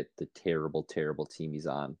has to get, the terrible, terrible team he's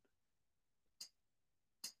on.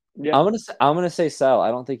 Yeah. I'm gonna say sell.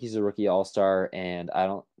 I don't think he's a rookie all-star, and I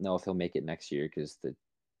don't know if he'll make it next year because the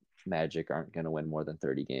Magic aren't gonna win more than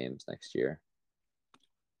 30 games next year.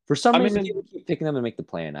 For some I reason, people mean, keep picking them and make the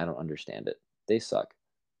plan. I don't understand it. They suck.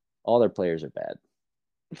 All their players are bad.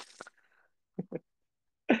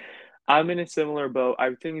 I'm in a similar boat.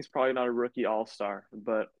 I think he's probably not a rookie all-star,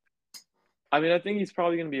 but I mean, I think he's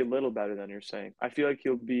probably going to be a little better than you're saying. I feel like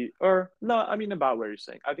he'll be, or no, I mean, about what you're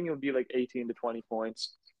saying. I think he'll be like 18 to 20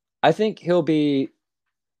 points. I think he'll be.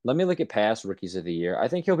 Let me look at past rookies of the year. I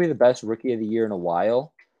think he'll be the best rookie of the year in a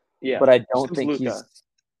while, Yeah. but I don't Since think Luca. he's.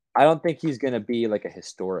 I don't think he's gonna be like a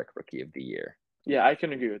historic rookie of the year. Yeah, I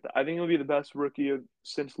can agree with that. I think he'll be the best rookie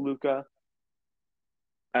since Luca,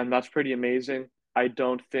 and that's pretty amazing. I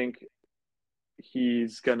don't think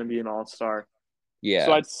he's going to be an all-star. So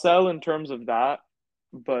Yeah, I'd sell in terms of that,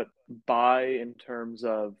 but buy in terms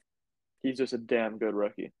of he's just a damn good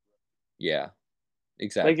rookie. yeah, Like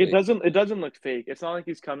exactly. it doesn't look fake. It's not like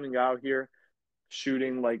he's coming out here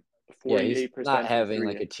shooting like Yeah, he's not 48% from having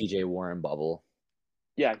like three. a TJ Warren bubble.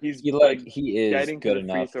 Yeah, he's like He is getting to good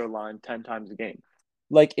the free enough. throw line 10 times a game.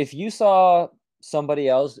 Like if you saw somebody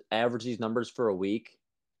else average these numbers for a week,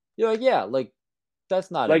 you're like, yeah, like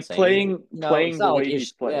that's not Like insane. It's playing the not like way he's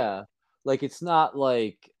Ish, played. yeah. Like it's not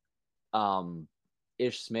like um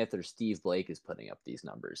Ish Smith or Steve Blake is putting up these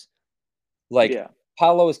numbers. Like Yeah.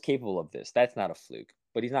 Paolo is capable of this. That's not a fluke,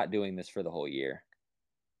 but he's not doing this for the whole year.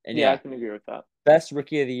 And Yeah, I yeah, can agree with that. best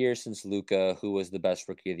rookie of the year since Luca, who was the best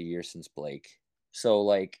rookie of the year since Blake. So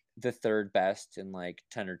like the third best in like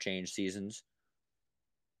 10 or change seasons.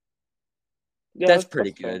 Yeah, That's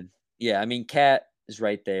pretty that's fair. good. Yeah, I mean, Cat is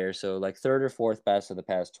right there. So, like, third or fourth best of the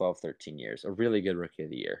past 12, 13 years. A really good rookie of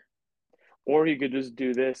the year. Or he could just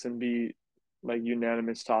do this and be like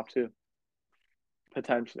unanimous top two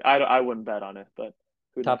potentially. I wouldn't bet on it, but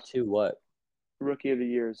who Top knows? two, what? Rookie of the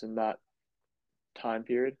years in that time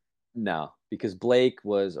period. No, because Blake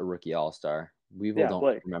was a rookie all star. We will Yeah, don't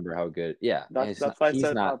Blake. remember how good. Yeah, it's not, That's why I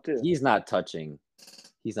said top two. he's not touching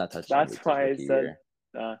That's Luca's why I rookie said. year.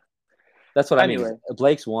 Uh, That's what I mean. anyway,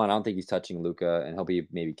 Blake's one. I don't think he's touching Luca, and he'll be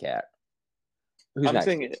maybe Cat. Who's next?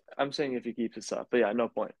 I'm saying if he keeps this up, but yeah, no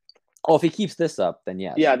point. Oh, if he keeps this up, then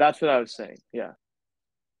Yeah, yes. that's what I was saying. Yeah.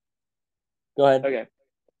 Go ahead. Okay.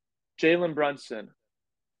 Jalen Brunson.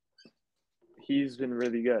 He's been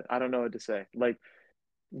really good. I don't know what to say. Like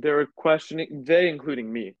they were questioning, they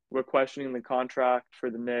including me, were questioning the contract for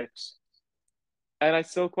the Knicks, and I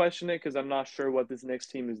still question it because I'm not sure what this Knicks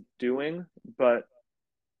team is doing. But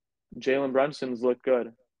Jalen Brunson's looked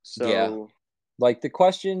good. Yeah, So like the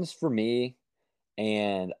questions for me.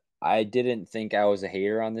 And I didn't think I was a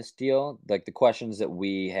hater on this deal. Like the questions that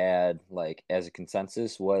we had, like as a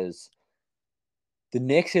consensus, was the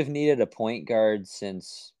Knicks have needed a point guard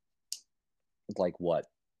since like what,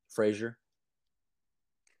 Frazier,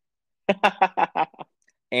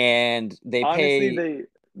 and honestly, they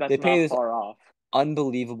that's pay not this far off.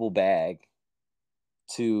 unbelievable bag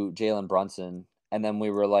to Jalen Brunson, and then we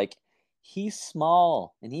were like, he's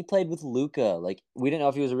small and he played with Luca. Like we didn't know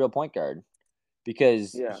if he was a real point guard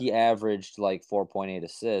because Yeah. he averaged like 4.8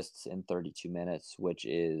 assists in 32 minutes, which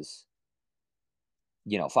is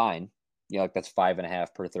fine. Like that's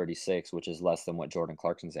 5.5 per 36, which is less than what Jordan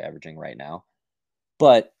Clarkson's averaging right now.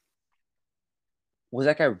 But was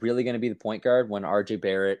that guy really going to be the point guard when RJ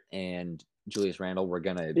Barrett and Julius Randle were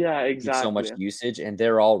going to Yeah, get so much exactly. usage and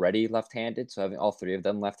they're already left handed? So having all three of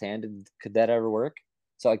them left handed, could that ever work?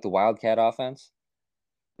 So like the Wildcat offense?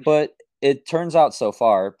 But it turns out so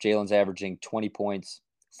far, Jalen's averaging 20 points,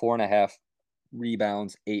 4.5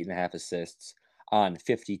 rebounds, 8.5 assists on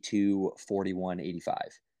 52, 41, 85.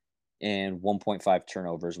 And 1.5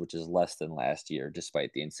 turnovers, which is less than last year,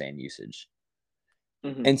 despite the insane usage.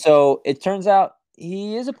 Hmm. And so it turns out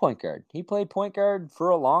he is a point guard. He played point guard for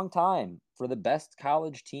a long time for the best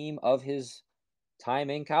college team of his time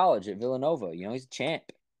in college at Villanova. He's a champ.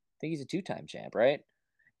 I think he's a two-time champ, right?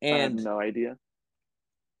 I have And no idea.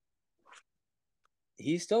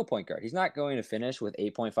 he's still a point guard. He's not going to finish with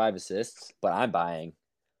 8.5 assists, but I'm buying.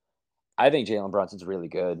 I think Jalen Brunson's really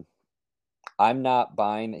good. I'm not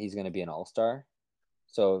buying that he's going to be an all-star.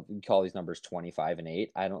 So if you call these numbers 25 and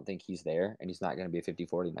 8, I don't think he's there, and he's not going to be a 50,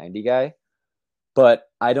 40, 90 guy. But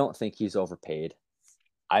I don't think he's overpaid.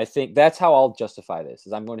 I think that's how I'll justify this,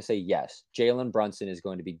 is I'm going to say yes, Jalen Brunson is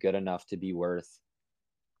going to be good enough to be worth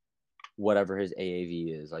whatever his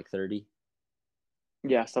AAV is, like 30.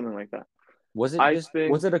 Yeah, something like that. Was it I just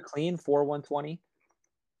think was it a clean 4/120? His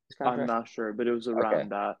I'm contract? not sure, but it was Okay. around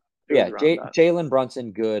that. It was Yeah, around that. Jalen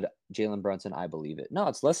Brunson, good. Jalen Brunson, I believe it. No,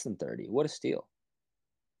 it's less than 30. What a steal.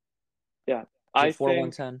 Yeah. Is I it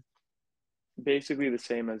think 4/110? basically the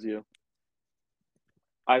same as you.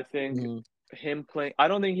 I think Mm. him playing I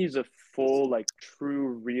don't think he's a full, like, true,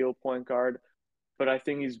 real point guard, but I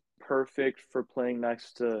think he's perfect for playing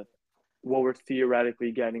next to what we're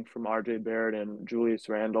theoretically getting from RJ Barrett and Julius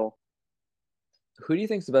Randle. Who do you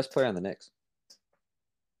think's the best player on the Knicks?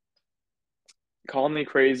 Call me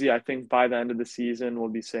crazy. I think by the end of the season, we'll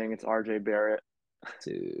be saying it's RJ Barrett.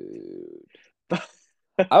 Dude.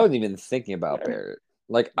 I wasn't even thinking about Barrett.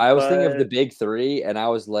 Like, I was thinking of the But big three, and I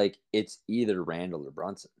was like, it's either Randall or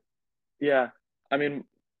Brunson. yeah, I mean,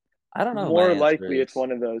 I don't know who my more answer likely it's is.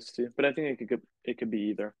 one of those two, but I think it could be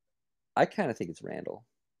either. I kind of think it's Randall.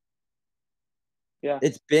 Yeah.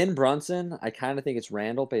 It's been Brunson. I kind of think it's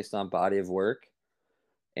Randall based on body of work.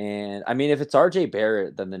 And I mean, if it's RJ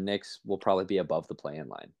Barrett, then the Knicks will probably be above the play-in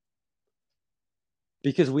line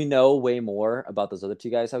because we know way more about those other two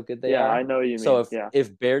guys how good they Yeah, I are. know what you So mean. if Yeah.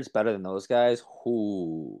 if Barrett's better than those guys,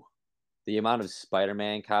 whoo, the amount of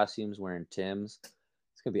Spider-Man costumes wearing Tims,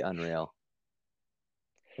 it's gonna be unreal.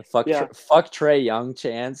 The Yeah. fuck Trey Young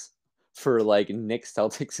chance for like Knicks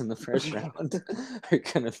Celtics in the first round are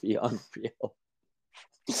gonna be unreal.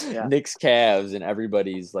 Yeah. Knicks Cavs and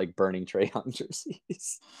everybody's like burning Trey Young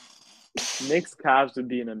jerseys. Knicks Cavs would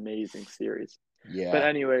be an amazing series. But Yeah.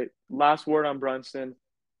 anyway, last word on Brunson.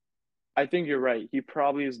 I think you're right. He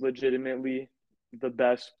probably is legitimately the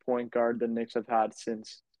best point guard the Knicks have had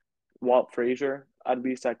since Walt Frazier. At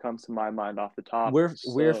least that comes to my mind off the top. We're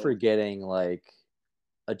So forgetting like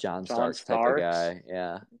a John John Starks type of Starks. guy.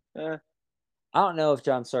 Yeah. Eh, I don't know if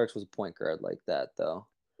John Starks was a point guard like that though.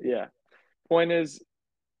 yeah. Point is,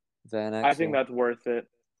 Van I think Exel. that's worth it.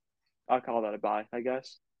 I'll call that a buy, I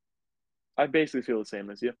guess. I basically feel the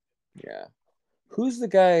same as you. Yeah. Who's the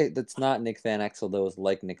guy that's not Nick Van Exel that was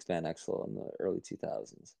like Nick Van Exel in the early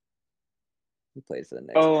 2000s? He played for the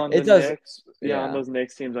Knicks. Oh, on the It does. Knicks. Yeah, on Yeah. those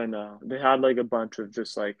Knicks teams, I know. They had like a bunch of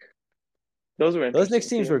just like, those were Those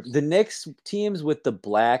Knicks interesting teams were teams. the Knicks teams with the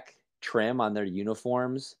black trim on their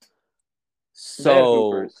uniforms. They had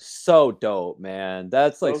hoopers. So dope, man.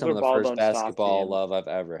 That's like Those some of were the ball first don't stop basketball teams. love I've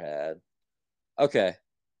ever had. Okay,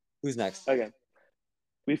 who's next? Okay.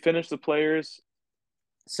 We finished the players.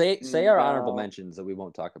 Say our honorable Now, mentions that we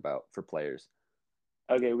won't talk about for players.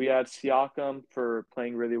 okay, we had Siakam for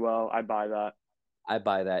playing really well. I buy that. I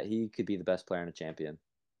buy that. He could be the best player in a champion.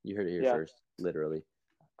 You heard it here Yeah, first, literally.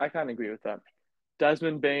 I kind of agree with that.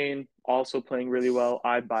 Desmond Bain also playing really well.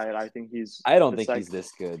 I buy it. I think he's I don't the think sec. he's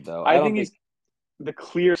this good though. I I don't think think. he's the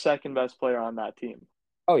clear second best player on that team.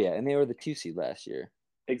 Oh yeah, and they were the 2 seed last year,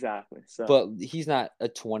 Exactly. So, but he's not a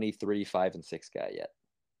 23, 5 and 6 guy yet.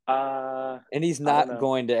 And he's I don't not know.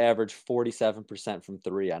 going to average 47% from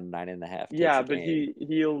three on 9.5 takes Yeah, a but game.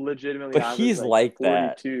 he'll legitimately But average he's like like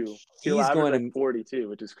that. 42. He'll He's average going like to 42,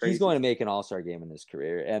 which is he's crazy. going to make an all-star game in his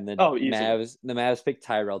career. And Oh, easily. The Mavs picked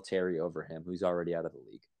Tyrell Terry over him, who's already out of the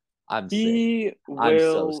league. I'm sick. He I'm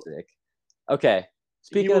so will sick. Okay. he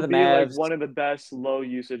Speaking will of the be like Mavs, one of the best low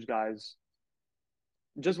usage guys.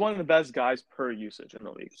 Just one of the best guys per usage in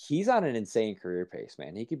the league. he's on an insane career pace,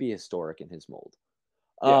 man. He could be historic in his mold.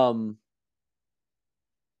 Yeah. Um,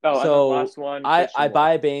 Oh, and then so last one, I Christian Wood.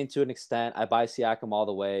 buy Bane to an extent. I buy Siakam all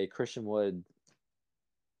the way. Christian Wood,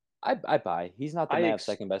 I buy. He's not the I Mavs' ex-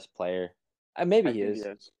 second best player. Maybe I he think he is.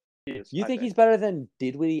 is. He is, You I think think. he's better than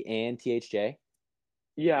Didwitty and THJ?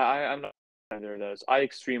 Yeah, I'm not either of those. I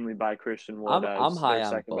extremely buy Christian Wood I'm as high their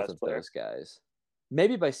on second both best of player. those guys.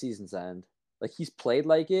 Maybe by season's end. Like he's played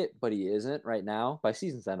like it, but he isn't right now. By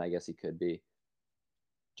season's end, I guess he could be.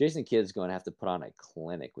 Jason Kidd's going to have to put on a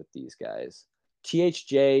clinic with these guys.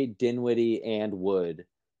 THJ, Dinwiddie, and Wood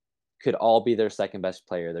could all be their second best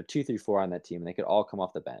player. They're 2, 3, 4 on that team, and they could all come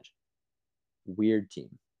off the bench. Weird team.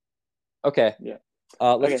 Okay. Yeah.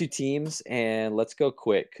 Let's Okay. do teams and let's go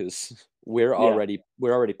quick because Yeah. we're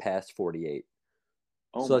already past 48.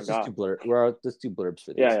 Oh So my let's just God. do let's do blurbs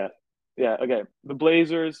for Yeah, these. yeah. Yeah, okay. The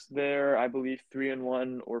Blazers, they're I believe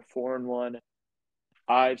 3-1 or 4-1.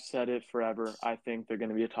 I've said it forever. I think they're going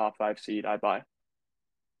to be a top 5 seed. I buy.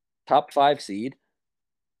 Top 5 seed.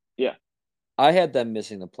 Yeah. I had them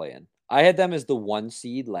missing the play-in. I had them as the 1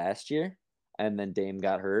 seed last year, and then Dame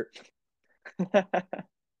got hurt.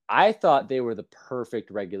 I thought they were the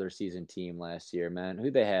perfect regular season team last year, man.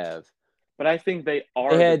 Who'd they have? But I think they They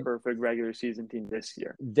are the had perfect regular season team this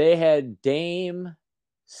year. they had Dame,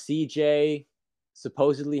 CJ,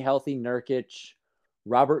 supposedly healthy Nurkic,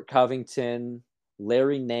 Robert Covington,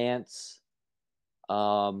 Larry Nance,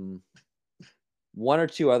 um, one or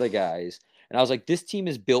two other guys. And I was like, this team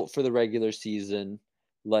is built for the regular season.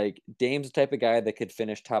 Like, Dame's the type of guy that could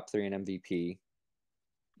finish top 3 in MVP.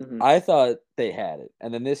 Mhm. I thought they had it.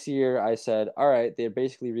 And then this year I said, all right, they're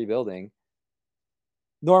basically rebuilding.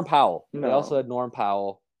 Norm Powell. They also No. had Norm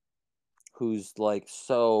Powell, who's like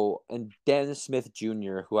so, and Dennis Smith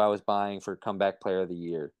Jr., who I was buying for comeback player of the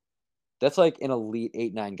year. That's like an elite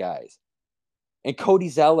 8-9 guys. And Cody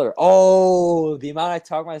Zeller. Oh, the amount I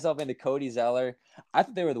talked myself into Cody Zeller. I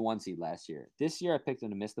thought they were the 1 seed last year. This year I picked them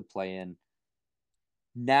to miss the play-in.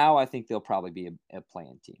 Now I think they'll probably be a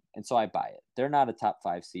play-in team. And so I buy it. They're not a top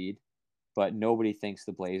 5 seed, but nobody thinks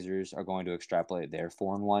the Blazers are going to extrapolate their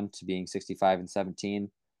 4-1 to being 65-17.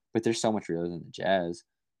 But they're so much realer than the Jazz.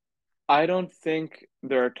 I don't think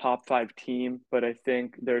they're a top 5 team, but I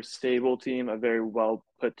think they're a stable team, a very well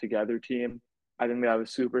put together team. I think they have a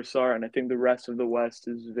superstar, and I think the rest of the West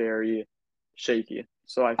is very shaky.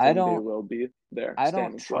 So I I think they don't will be there I don't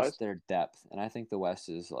standings trust wise. their depth, and I think the West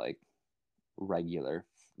is like regular.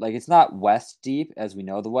 Like it's not West deep as we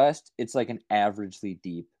know the West. It's like an averagely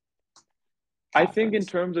deep I think in conference.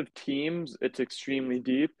 terms of teams, it's extremely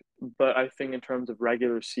deep, but I think in terms of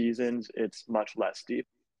regular seasons, it's much less deep.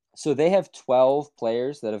 So they have 12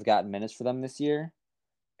 players that have gotten minutes for them this year.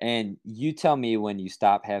 And you tell me when you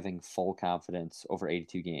stop having full confidence over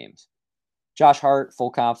 82 games. Josh Hart, full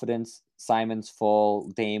confidence. Simons full.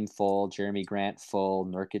 Dame full. Jeremy Grant full.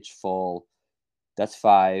 Nurkic full. That's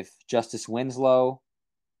 5. Justice Winslow,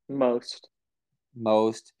 Most.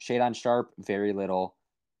 most. Shadon Sharp, very little.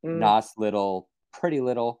 Mm, Nas little. Pretty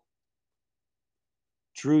little.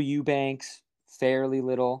 Drew Eubanks, fairly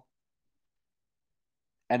little.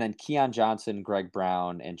 And then Keon Johnson, Greg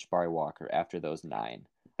Brown, and Jabari Walker after those 9.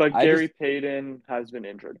 but I Gary just, Payton has been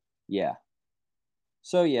injured, yeah.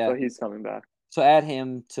 So, so yeah. he's coming back. So add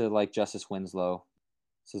him to like Justice Winslow.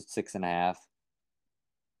 So 6.5.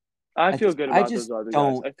 I I feel just, good I about those just other guys.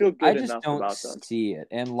 don't, I feel I good just enough don't about them. see it.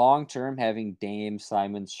 And long term, having Dame,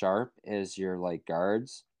 Simon, Sharp as your like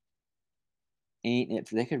guards ain't it.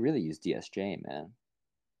 They could really use DSJ, man.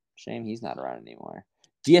 Shame he's not around anymore.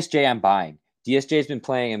 DSJ, I'm buying. DSJ's been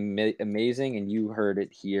playing amazing, and you heard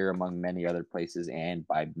it here among many other places and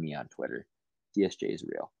by me on Twitter. DSJ is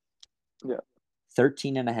real. Yeah.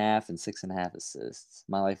 13 and a half and 6.5 assists.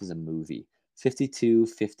 My life is a movie. 52,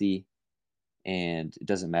 50, and it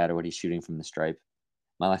doesn't matter what he's shooting from the stripe.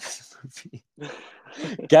 My life is a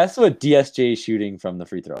movie. Guess what DSJ is shooting from the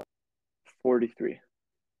free throw? 43.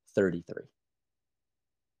 33.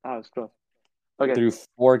 Ah, that's close. Okay. Through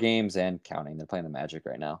 4 games and counting. They're playing the Magic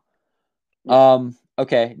right now. Yeah.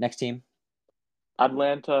 Okay, next team.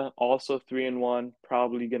 Atlanta also 3-1,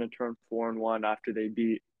 probably gonna turn 4-1 after they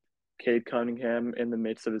beat Cade Cunningham in the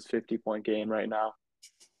midst of his 50-point game right now.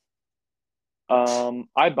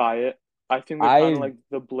 I buy it. I think they're kind of I like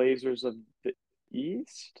the Blazers of the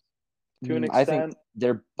East to an I think extent,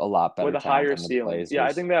 they're a lot better with a talent higher than the ceiling. Yeah, I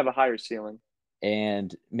Blazers. think they have a higher ceiling.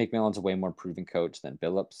 And McMillan's a way more proven coach than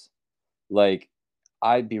Billups. Like,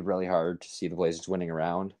 I'd be really hard to see the Blazers winning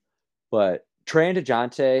around. But Trey and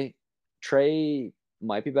DeJounte, Trey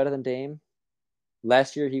might be better than Dame.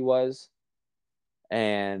 Last year he was.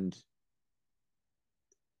 And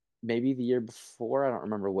maybe the year before. I don't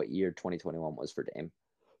remember what year 2021 was for Dame.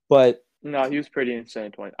 But No, he was pretty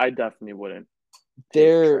insane. 20. I definitely wouldn't take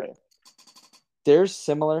they're Trey. they're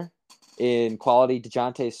similar in quality.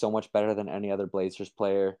 DeJounte is so much better than any other Blazers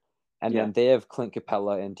player. And Yeah. then they have Clint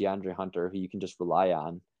Capella and DeAndre Hunter, who you can just rely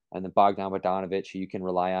on. And then Bogdan Bogdanovic, who you can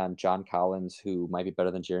rely on. John Collins, who might be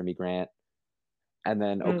better than Jeremy Grant. And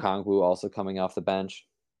then Mm, Okongwu also coming off the bench.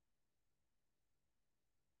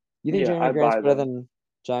 You think yeah, Jeremy I Grant's buy better them. than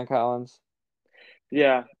John Collins?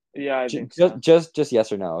 Yeah, yeah, I think Just, so. just, just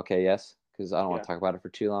yes or no. Okay, yes, because I don't want Yeah, to talk about it for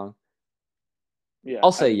too long. yeah, I'll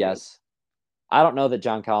I say think yes. yes. I don't know that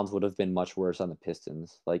John Collins would have been much worse on the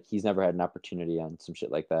Pistons. Like he's never had an opportunity on some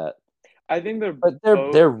shit like that. I think they're But they're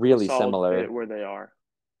both they're a really solid fit similar. where they are.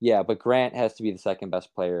 Yeah, but Grant has to be the second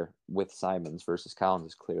best player with Simons versus Collins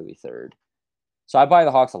is clearly third. So I buy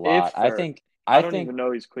the Hawks a If lot. I third, think I I don't think even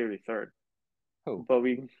know he's clearly third, who? but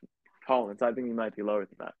we Collins. I think he might be lower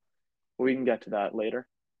than that. We can get to that later.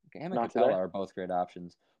 Cam and Not Capella today. are both great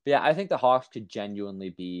options. But yeah, I think the Hawks could genuinely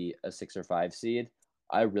be a 6 or 5 seed.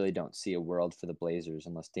 I really don't see a world for the Blazers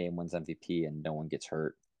unless Dame wins MVP and no one gets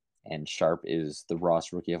hurt. And Sharp is the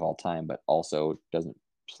rawest rookie of all time, but also doesn't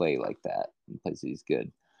play like that. He plays he's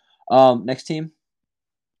good. Next team.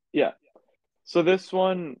 Yeah. So this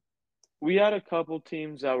one, we had a couple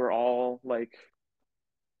teams that were all like,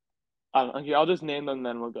 I don't know. Okay, I'll just name them,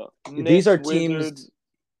 then we'll go. These Knicks, are teams, Wizards.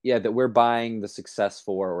 yeah, that we're buying the success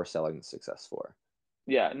for or selling the success for.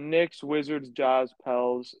 Yeah, Knicks, Wizards, Jazz,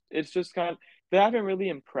 Pels. It's just kind of they haven't really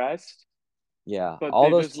impressed, Yeah, but all they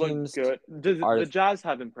those just look teams good. The are, Jazz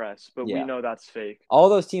have impressed, but we yeah, know that's fake. all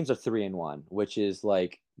those teams are 3-1, which is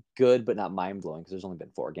like good but not mind blowing because there's only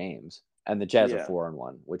been 4 games, and the Jazz are Yeah.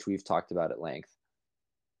 4-1, which we've talked about at length.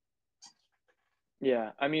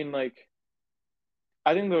 Yeah. I mean, like,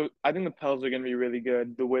 I think the Pels are gonna be really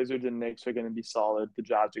good. The Wizards and Knicks are gonna be solid. The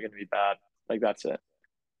Jazz are gonna be bad. Like that's it.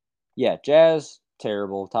 Yeah, Jazz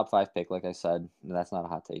terrible, top 5 pick, like I said. That's not a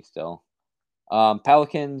hot take still.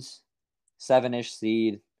 Pelicans 7-ish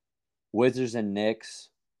seed. Wizards and Knicks.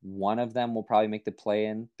 One of them will probably make the play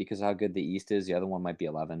in because of how good the East is. The other one might be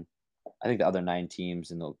 11. I think the other 9 teams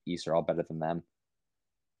in the East are all better than them.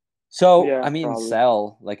 So, Yeah, I mean, probably.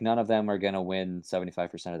 sell. Like, none of them are going to win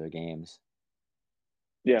 75% of their games.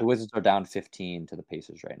 Yeah. The Wizards are down 15 to the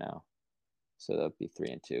Pacers right now. So that would be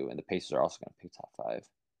 3-2. And the Pacers are also going to pick top 5.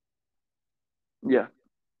 Yeah.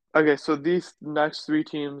 Okay, so these next three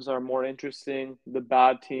teams are more interesting. The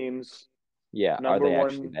bad teams, Yeah. Are number they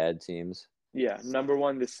actually one, bad teams? yeah, number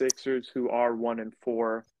one, the Sixers, who are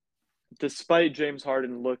 1-4, despite James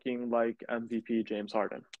Harden looking like MVP James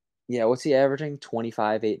Harden. Yeah. What's he averaging?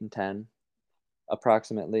 25, 8, and 10,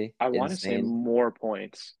 approximately. I want to say Insane. more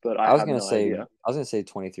points, but I I was have gonna no say idea. I was gonna say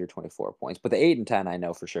 23 or 24 points, but the 8 and 10 I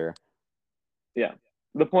know for sure. Yeah.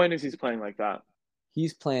 The point is he's playing like that.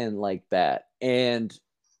 He's playing like that. And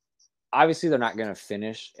obviously they're not gonna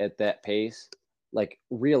finish at that pace. Like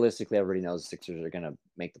realistically, everybody knows the Sixers are gonna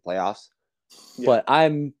make the playoffs. Yeah, But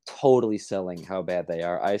I'm totally selling how bad they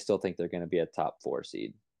are. I still think they're gonna be a top 4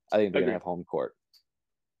 seed. I think they're gonna agree. have home court.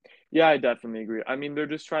 Yeah, I definitely agree. I mean, they're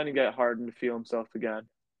just trying to get Harden to feel himself again.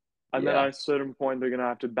 And then Yeah. at a certain point, they're going to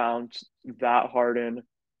have to bounce that Harden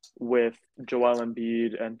with Joel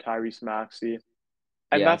Embiid and Tyrese Maxey.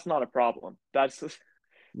 And Yeah. that's not a problem. That's just,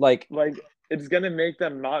 Like, like, it's going to make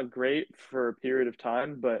them not great for a period of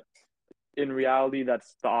time, but in reality,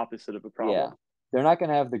 that's the opposite of a yeah. problem. They're not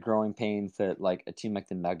gonna have the growing pains that like a team like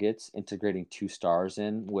the Nuggets integrating 2 stars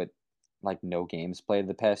in with like no games played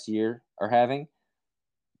the past year are having.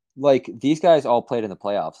 Like, these guys all played in the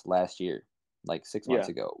playoffs last year, like 6 months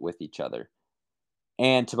Yeah, ago with each other,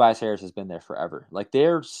 and Tobias Harris has been there forever. Like,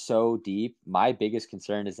 they're so deep. My biggest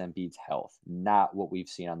concern is Embiid's health, not what we've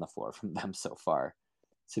seen on the floor from them so far,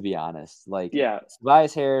 to be honest. Like, yeah,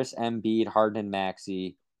 Tobias Harris, Embiid, Harden, and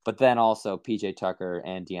Maxey, but then also PJ Tucker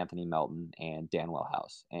and DeAnthony Melton and Dan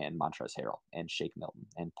Wellhouse and Montrezl Harrell and Shake Milton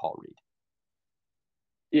and Paul Reed.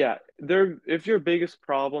 yeah. If your biggest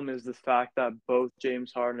problem is the fact that both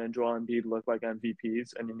James Harden and Joel Embiid look like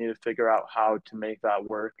MVPs and you need to figure out how to make that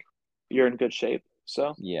work, you're in good shape.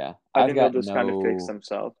 So Yeah, I I've think they'll got just kind of fix no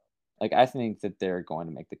themselves. like, I think that they're going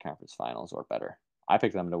to make the conference finals or better. I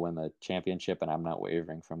picked them to win the championship, and I'm not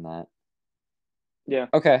wavering from that. Yeah.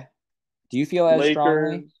 Okay. Do you feel as strongly?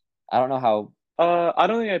 Lakers. I don't know how. I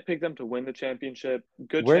don't think I picked them to win the championship.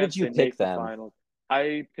 Good Where did chance you they pick make the them? finals.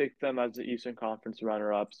 I picked them as the Eastern Conference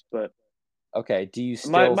runner-ups, but Okay. Do you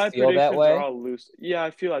my still my feel that predictions are way? all loose. Yeah,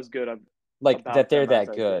 I feel as good Like that about they're them as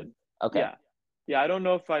that I good? did. Okay. Yeah, yeah. I don't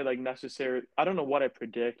know if I like necessarily. I don't know what I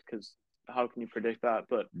predict because how can you predict that?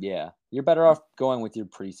 But Yeah. You're better off going with your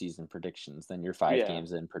preseason predictions than your 5 yeah,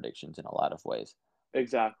 games in predictions in a lot of ways.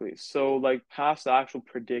 exactly. So like past the actual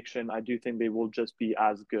prediction, I do think they will just be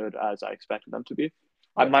as good as I expected them to be.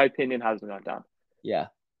 Right. My opinion hasn't gone down. Yeah.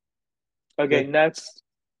 Okay, Good. next.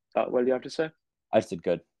 What do you have to say? I just did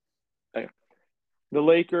good. Okay. The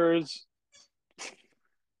Lakers.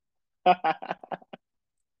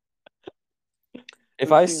 If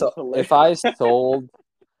This I team so is hilarious. if I sold,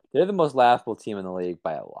 they're the most laughable team in the league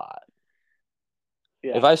by a lot.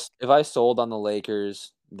 Yeah, If I sold on the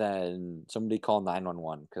Lakers, then somebody call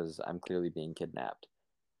 911 because I'm clearly being kidnapped.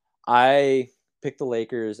 I picked the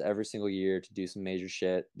Lakers every single year to do some major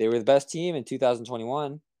shit. They were the best team in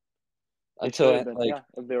 2021 they should have until been. like Yeah,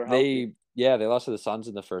 if they were healthy. they lost to the Suns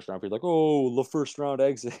in the first round. People are like, oh, the first round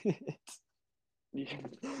exit,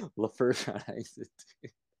 the first round exit.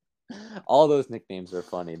 All those nicknames are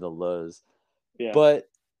funny. The lows, Yeah, but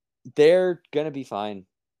they're gonna be fine.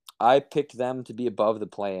 I picked them to be above the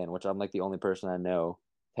play-in, which I'm like the only person I know.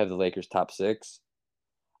 have the Lakers top 6.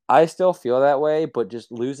 I still feel that way, but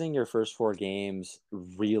just losing your first 4 games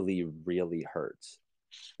really, really hurts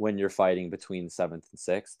when you're fighting between 7th and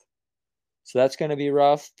 6th. So that's gonna be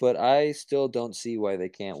rough, but I still don't see why they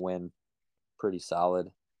can't win pretty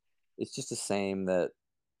solid. It's just the same that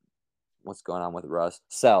what's going on with Russ.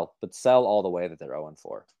 Sell all the way that they're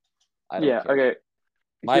 0-4. I don't Yeah, care. okay.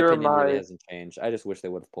 My Here are opinion really my hasn't changed. I just wish they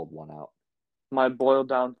would have pulled one out. my boiled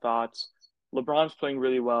down thoughts. LeBron's playing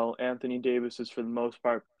really well. Anthony Davis is for the most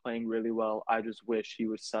part playing really well. I just wish he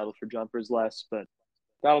would settle for jumpers less, but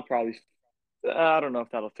that'll probably I don't know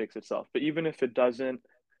if that'll fix itself. But even if it doesn't,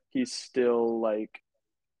 he's still like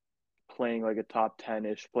playing like a top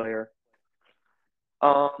 10-ish player.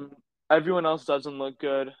 Um Everyone else doesn't look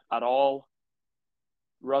good at all.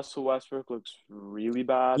 Russell Westbrook looks really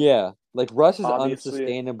bad, Yeah, like Russ is obviously.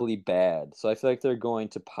 unsustainably bad, so I feel like they're going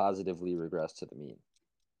to positively regress to the mean.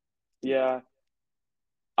 Yeah,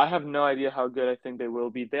 I have no idea how good I think they will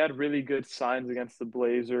be. They had really good signs against the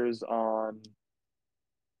Blazers on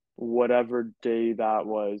whatever day that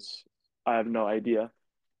was. I have no idea.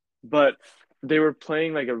 But they were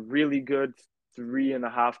playing like a really good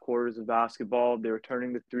 3.5 quarters of basketball. They were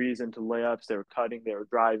turning the threes into layups. They were cutting, they were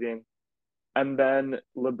driving. And then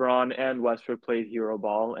LeBron and Westbrook played hero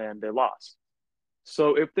ball and they lost.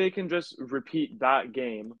 So if they can just repeat that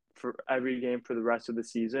game for every game for the rest of the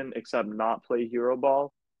season, except not play hero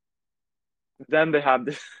ball, then they have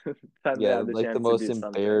the then they Yeah, have the like the chance to most do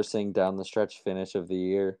something. embarrassing down the stretch finish of the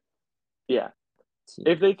year. Yeah. Team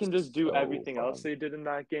If they was can just do so everything else fun. they did in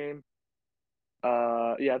that game,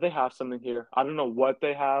 yeah, they have something here. I don't know what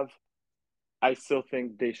they have. I still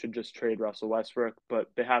think they should just trade Russell Westbrook,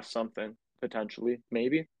 but they have something potentially,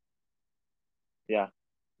 maybe. Yeah, I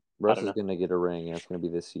Russ don't is know. gonna get a ring, and it's gonna be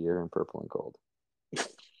this year in purple and gold.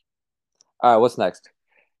 All right, what's next?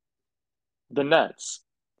 The Nets.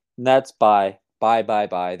 Nets, bye. Bye, bye,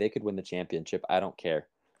 bye. They could win the championship. I don't care.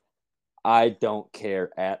 I don't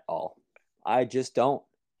care at all. I just don't.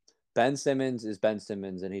 Ben Simmons is Ben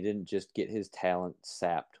Simmons, and he didn't just get his talent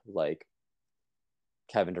sapped like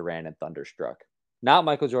Kevin Durant and Thunderstruck. Not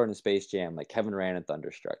Michael Jordan Space Jam, like Kevin Durant and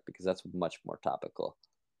Thunderstruck, because that's much more topical.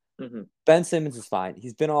 Hmm. Ben Simmons is fine.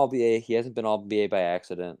 He's been all BA. He hasn't been all BA by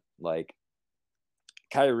accident. Like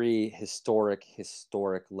Kyrie, historic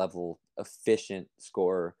level, efficient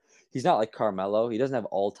scorer. He's not like Carmelo. He doesn't have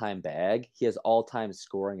all time bag. He has all time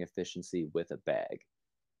scoring efficiency with a bag.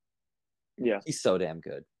 Yeah, He's so damn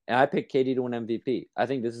good. And I picked KD to win MVP. I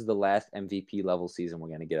think this is the last MVP level season we're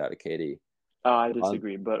gonna get out of KD. I Un-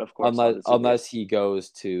 disagree, but of course I'll disagree. unless he goes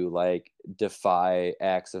to like defy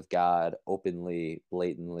acts of God openly,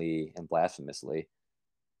 blatantly, and blasphemously.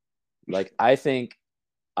 Like I think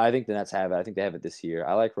the Nets have it. I think they have it this year.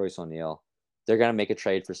 I like Royce O'Neal. They're gonna make a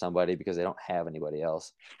trade for somebody because they don't have anybody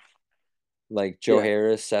else. Like Joe Yeah,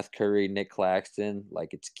 Harris, Seth Curry, Nick Claxton.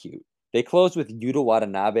 Like it's cute. They closed with Yuta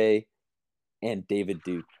Watanabe and David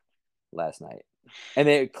Duke last night, and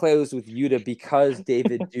they closed with Yuta because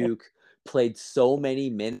David Duke played so many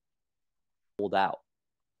minutes pulled out.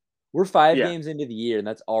 We're 5 yeah, games into the year, and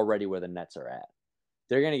that's already where the Nets are at.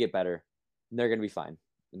 They're gonna get better. And they're gonna be fine,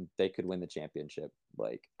 and they could win the championship.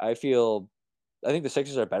 Like I think the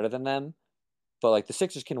Sixers are better than them, but like the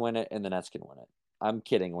Sixers can win it and the Nets can win it. I'm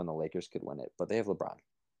kidding when the Lakers could win it, but they have LeBron.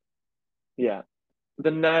 yeah.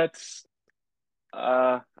 The Nets.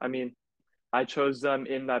 I mean, I chose them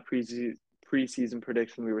in that preseason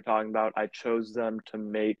prediction we were talking about. I chose them to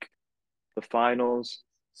make the finals.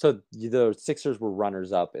 So the Sixers were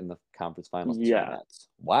runners up in the conference finals to the Yeah, Nets.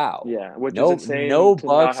 Wow. yeah, which is No insane to not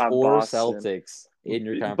Bucks have or Boston. Celtics in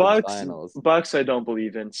your conference Bucks, finals. Bucks, I don't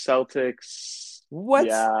believe in. Celtics, What?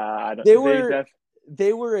 yeah, I don't. They They were def.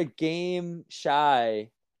 they were a game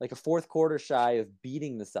shy, like a fourth quarter shy of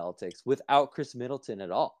beating the Celtics without Chris Middleton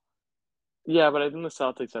at all. Yeah, but I think the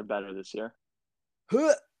Celtics are better this year.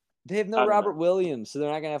 Huh. They have no I don't Robert know. Williams, so they're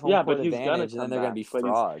not gonna have home Yeah, but court he's gonna advantage, and then come they're gonna back. be But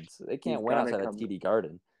frauds. They he's can't win gonna outside of come. TD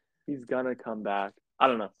Garden. He's gonna come back. I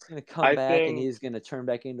don't know. He's gonna come I back and think. he's gonna turn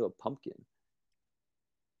back into a pumpkin.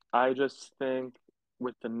 I just think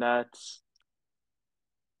with the Nets,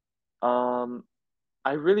 um,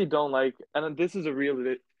 I really don't like, and this is a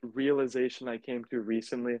realization I came to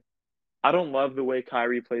recently. I don't love the way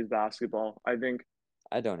Kyrie plays basketball. I think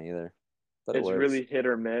I don't either, but it it's works. really hit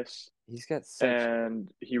or miss, He's got such. and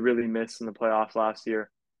he really missed in the playoffs last year.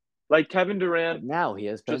 Like Kevin But Durant now he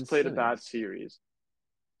has Ben just played a bad Simmons. series,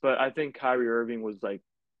 but I think Kyrie Irving was like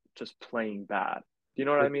just playing bad. Do you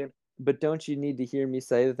know what I But mean? but don't you need to hear me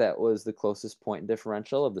say that that was the closest point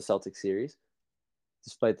differential of the Celtic series,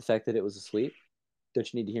 despite the fact that it was a sweep?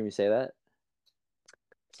 Don't you need to hear me say that?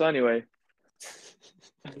 So anyway,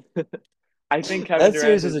 I think Kevin That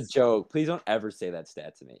Durant series is a is, joke. Please don't ever say that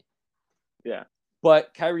stat to me. yeah.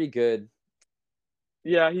 But Kyrie good,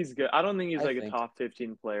 Yeah, he's good. I don't think he's I like a think. top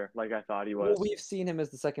 15 player like I thought he Well, was. we've seen him as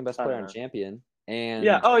the second best I player don't on know. Champion, Yeah,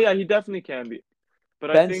 and oh yeah, he definitely can be.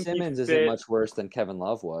 But Ben Simmons isn't fit much worse than Kevin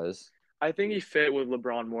Love was. I think he fit with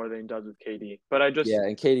LeBron more than he does with KD. But I Yeah, just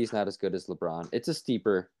and KD's not as good as LeBron. It's a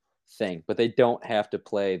steeper thing, but they don't have to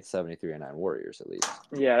play the 73-9 Warriors at least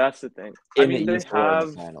yeah, that's the thing. I in the mean, they East or in the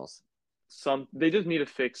have finals. they just need to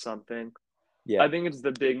fix something. I Yeah, think it's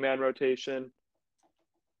the big man rotation.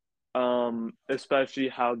 Especially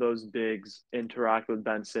how those bigs interact with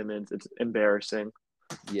Ben Simmons. It's embarrassing.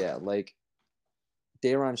 yeah, like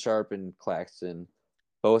Day'Ron Sharpe and Claxton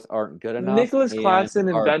both aren't good enough Nicholas and Claxton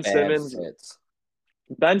and are bad fits.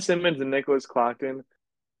 Ben Simmons and Nicholas Claxton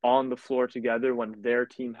on the floor together when their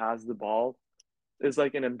team has the ball is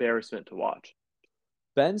like an embarrassment to watch.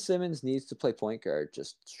 Ben Simmons needs to play point guard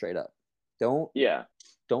just straight up. Don't Yeah.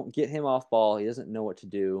 don't get him off ball. He doesn't know what to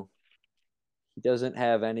do. He doesn't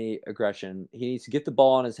have any aggression. He needs to get the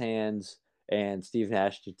ball in his hands and Steve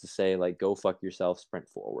Nash needs to say like go fuck yourself, sprint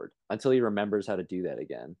forward until he remembers how to do that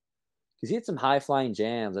again. Because he had some high flying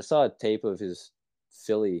jams. I saw a tape of his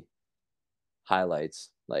Philly highlights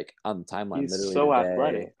like on the timeline He's literally so today.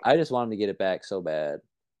 athletic. I just want him to get it back so bad.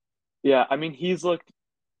 Yeah, I mean he's looked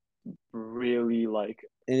really like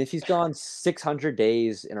And if he's gone 600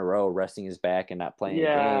 days in a row resting his back and not playing a game,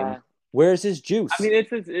 yeah. where's his I juice? mean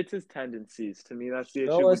it's his tendencies to me. That's the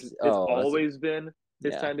issue, Show which us. is it's Oh, that's a always been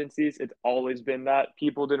his yeah. tendencies. It's always been that.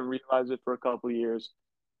 People didn't realize it for a couple of years.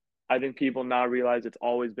 I think people now realize it's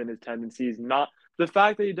always been his tendencies. Not the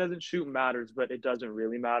fact that he doesn't shoot matters, but it doesn't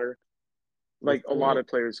really matter. The Like a lot thing, of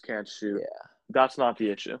players can't shoot. yeah, That's not the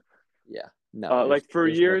issue. yeah. No, Like for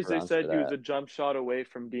there's years, they workarounds for said he was that. a jump shot away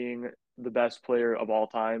from being the best player of all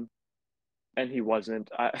time, and he wasn't.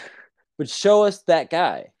 But show us that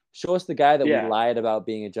guy. Show us the guy that we Yeah, lied about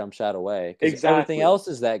being a jump shot away. Because everything exactly, else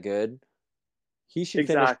is that good. He should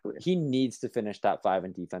finish. exactly. He needs to finish top five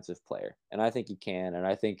in defensive player, and I think he can. And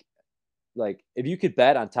I think like if you could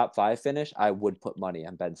bet on top five finish, I would put money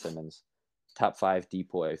on Ben Simmons top five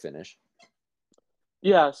depoy finish.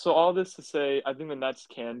 Yeah. So all this to say, I think the Nets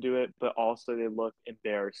can do it, but also they look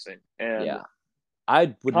embarrassing and Yeah,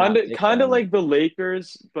 I would not pick kind of them. like the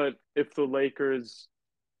Lakers. But if the Lakers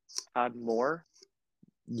had more,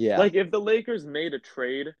 Yeah, like if the Lakers made a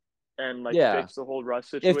trade and like yeah. fixed the whole Russ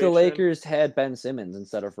If the situation, Lakers had Ben Simmons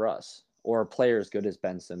instead of Russ, or a player as good as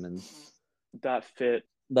Ben Simmons, that fit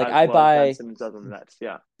like as I well as Ben buy Simmons does on the Nets.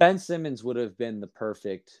 Yeah. Ben Simmons would have been the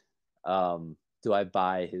perfect. Do I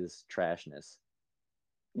buy his trashness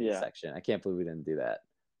Yeah. section? I can't believe we didn't do that.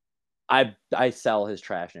 I sell his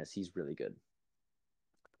trashness. He's really good.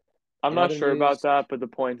 I'm In not other sure about news, that, but the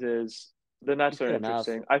point is the he's Nets are good enough.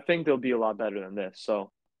 interesting. I think they'll be a lot better than this.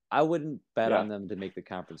 So, I wouldn't bet yeah, on them to make the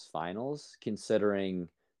conference finals, considering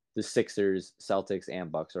the Sixers, Celtics,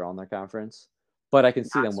 and Bucks are all in their conference. But I can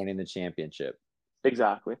see them that's winning the championship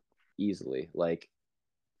exactly. easily. Like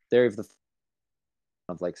they're the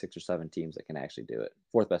of like 6 or 7 teams that can actually do it.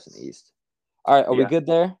 Fourth best in the East. All right, are we Yeah. good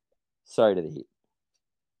there? Sorry to the Heat.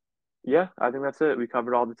 Yeah, I think that's it. We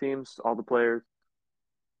covered all the teams, all the players.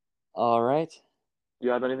 All right. Do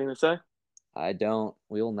you have anything to say? I don't.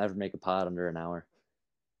 We will never make a pod under an hour.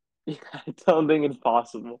 Yeah, I don't think it's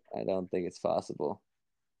possible. I don't think it's possible.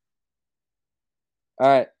 All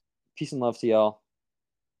right. Peace and love to y'all.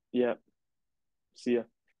 Yeah. See ya.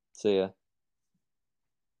 See ya.